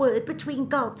pass word between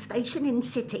guard station and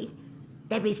city.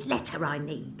 There is letter I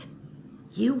need.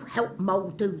 You help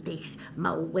Mole do this,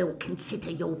 Mole will consider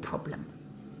your problem.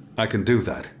 I can do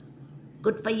that.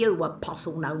 Good for you,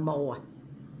 Apostle no more.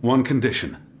 One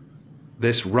condition.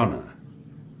 This Runner.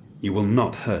 You will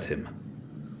not hurt him.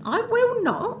 I will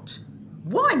not.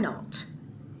 Why not?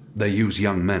 They use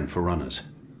young men for runners.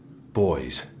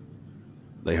 Boys.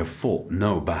 They have fought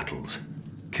no battles,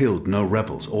 killed no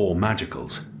rebels or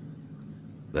magicals.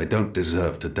 They don't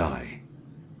deserve to die.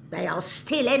 They are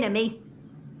still enemy.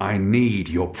 I need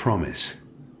your promise.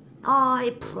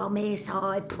 I promise.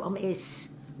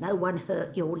 No one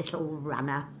hurt your little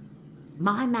Runner.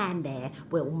 My man there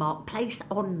will mark place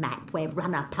on map where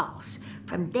Runner pass.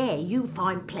 From there you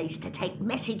find place to take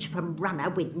message from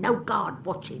Runner with no guard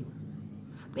watching.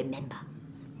 Remember,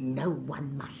 no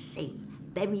one must see.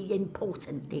 Very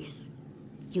important this.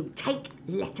 You take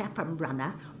letter from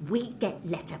Runner, we get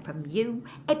letter from you,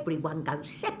 everyone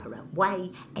goes separate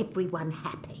way, everyone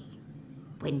happy.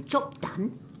 When job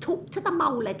done, talk to the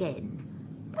mole again.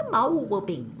 The mole will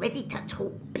be ready to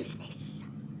talk business.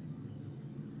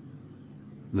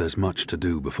 There's much to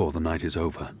do before the night is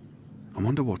over. I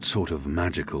wonder what sort of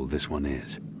magical this one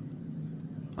is.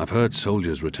 I've heard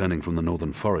soldiers returning from the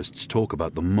northern forests talk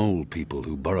about the mole people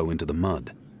who burrow into the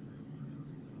mud.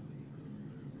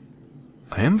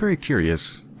 I am very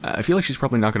curious. I feel like she's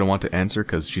probably not going to want to answer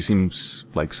because she seems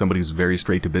like somebody who's very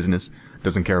straight to business,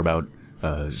 doesn't care about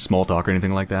small talk or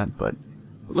anything like that, but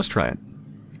let's try it.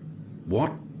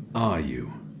 What are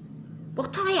you?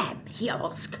 What I am, he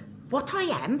asked. What I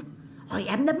am? I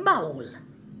am the mole.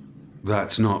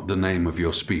 That's not the name of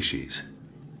your species.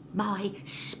 My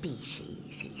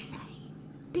species, he say.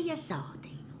 The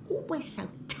Azadi, always so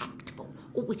tactful,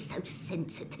 always so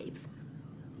sensitive.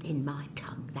 In my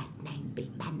tongue that name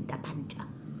be Banda Banta.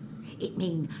 It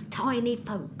mean tiny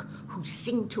folk who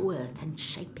sing to earth and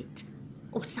shape it,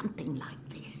 or something like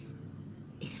this.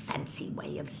 His fancy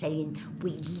way of saying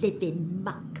we live in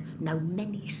muck, know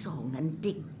many song and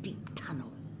dig deep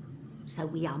tunnel. So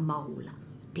we are mole,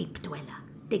 deep dweller,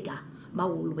 digger,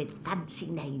 mole with fancy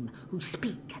name, who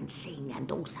speak and sing and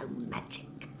also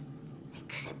magic.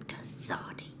 Except a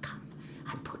Zadi come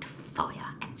and put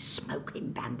fire and smoke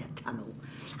in Banda tunnel,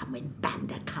 and when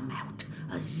Banda come out,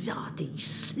 a Zadi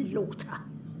slaughter.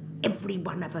 Every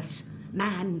one of us,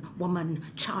 man, woman,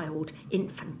 child,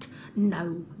 infant,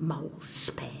 no mole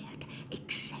spared,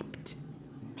 except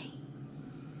me.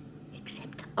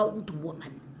 Except old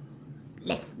woman,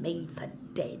 left me for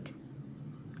dead.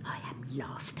 I am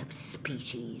last of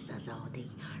species, Azadi,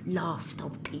 last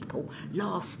of people,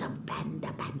 last of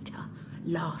Banda Banta,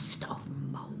 last of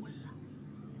mole.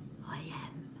 I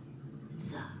am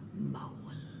the mole.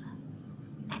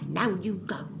 And now you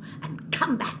go and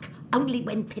come back only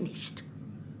when finished.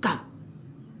 Go.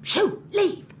 Shoo,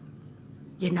 leave.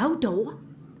 You know door,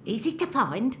 easy to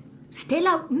find, still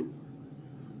open.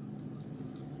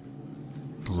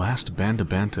 The last Banda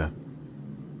Banta.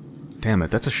 Damn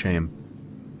it, that's a shame.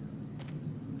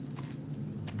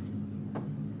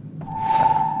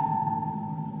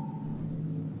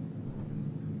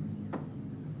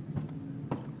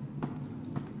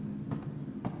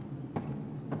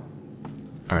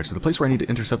 Alright, so the place where I need to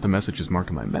intercept the message is marked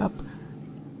on my map.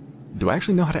 Do I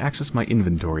actually know how to access my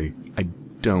inventory? I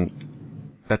don't.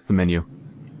 That's the menu.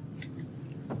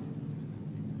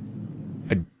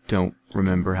 I don't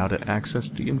remember how to access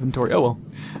the inventory. Oh well,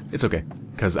 it's okay,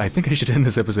 because I think I should end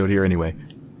this episode here anyway.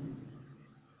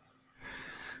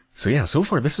 So yeah, so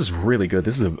far this is really good.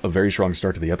 This is a very strong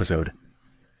start to the episode.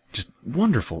 Just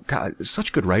wonderful. God,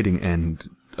 such good writing and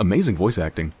amazing voice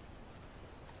acting.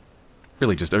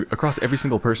 Really, just across every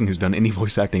single person who's done any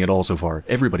voice acting at all so far,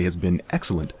 everybody has been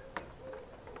excellent.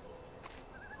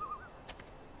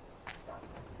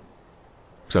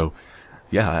 So,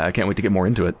 yeah, I can't wait to get more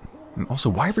into it. And also,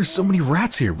 why are there so many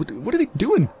rats here? What are they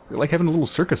doing? They're like having a little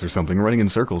circus or something, running in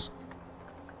circles.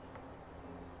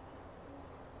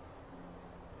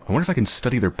 I wonder if I can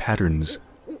study their patterns,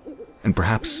 and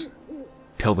perhaps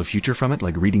tell the future from it,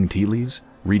 like reading tea leaves?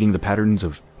 Reading the patterns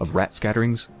of rat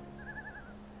scatterings?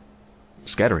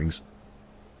 Scatterings?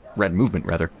 Rat movement,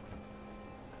 rather.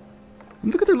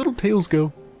 And look at their little tails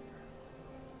go.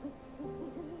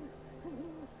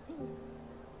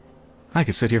 I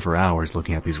could sit here for hours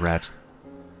looking at these rats.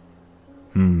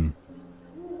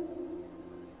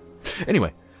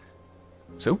 Anyway,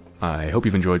 so I hope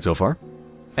you've enjoyed so far,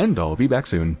 and I'll be back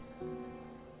soon.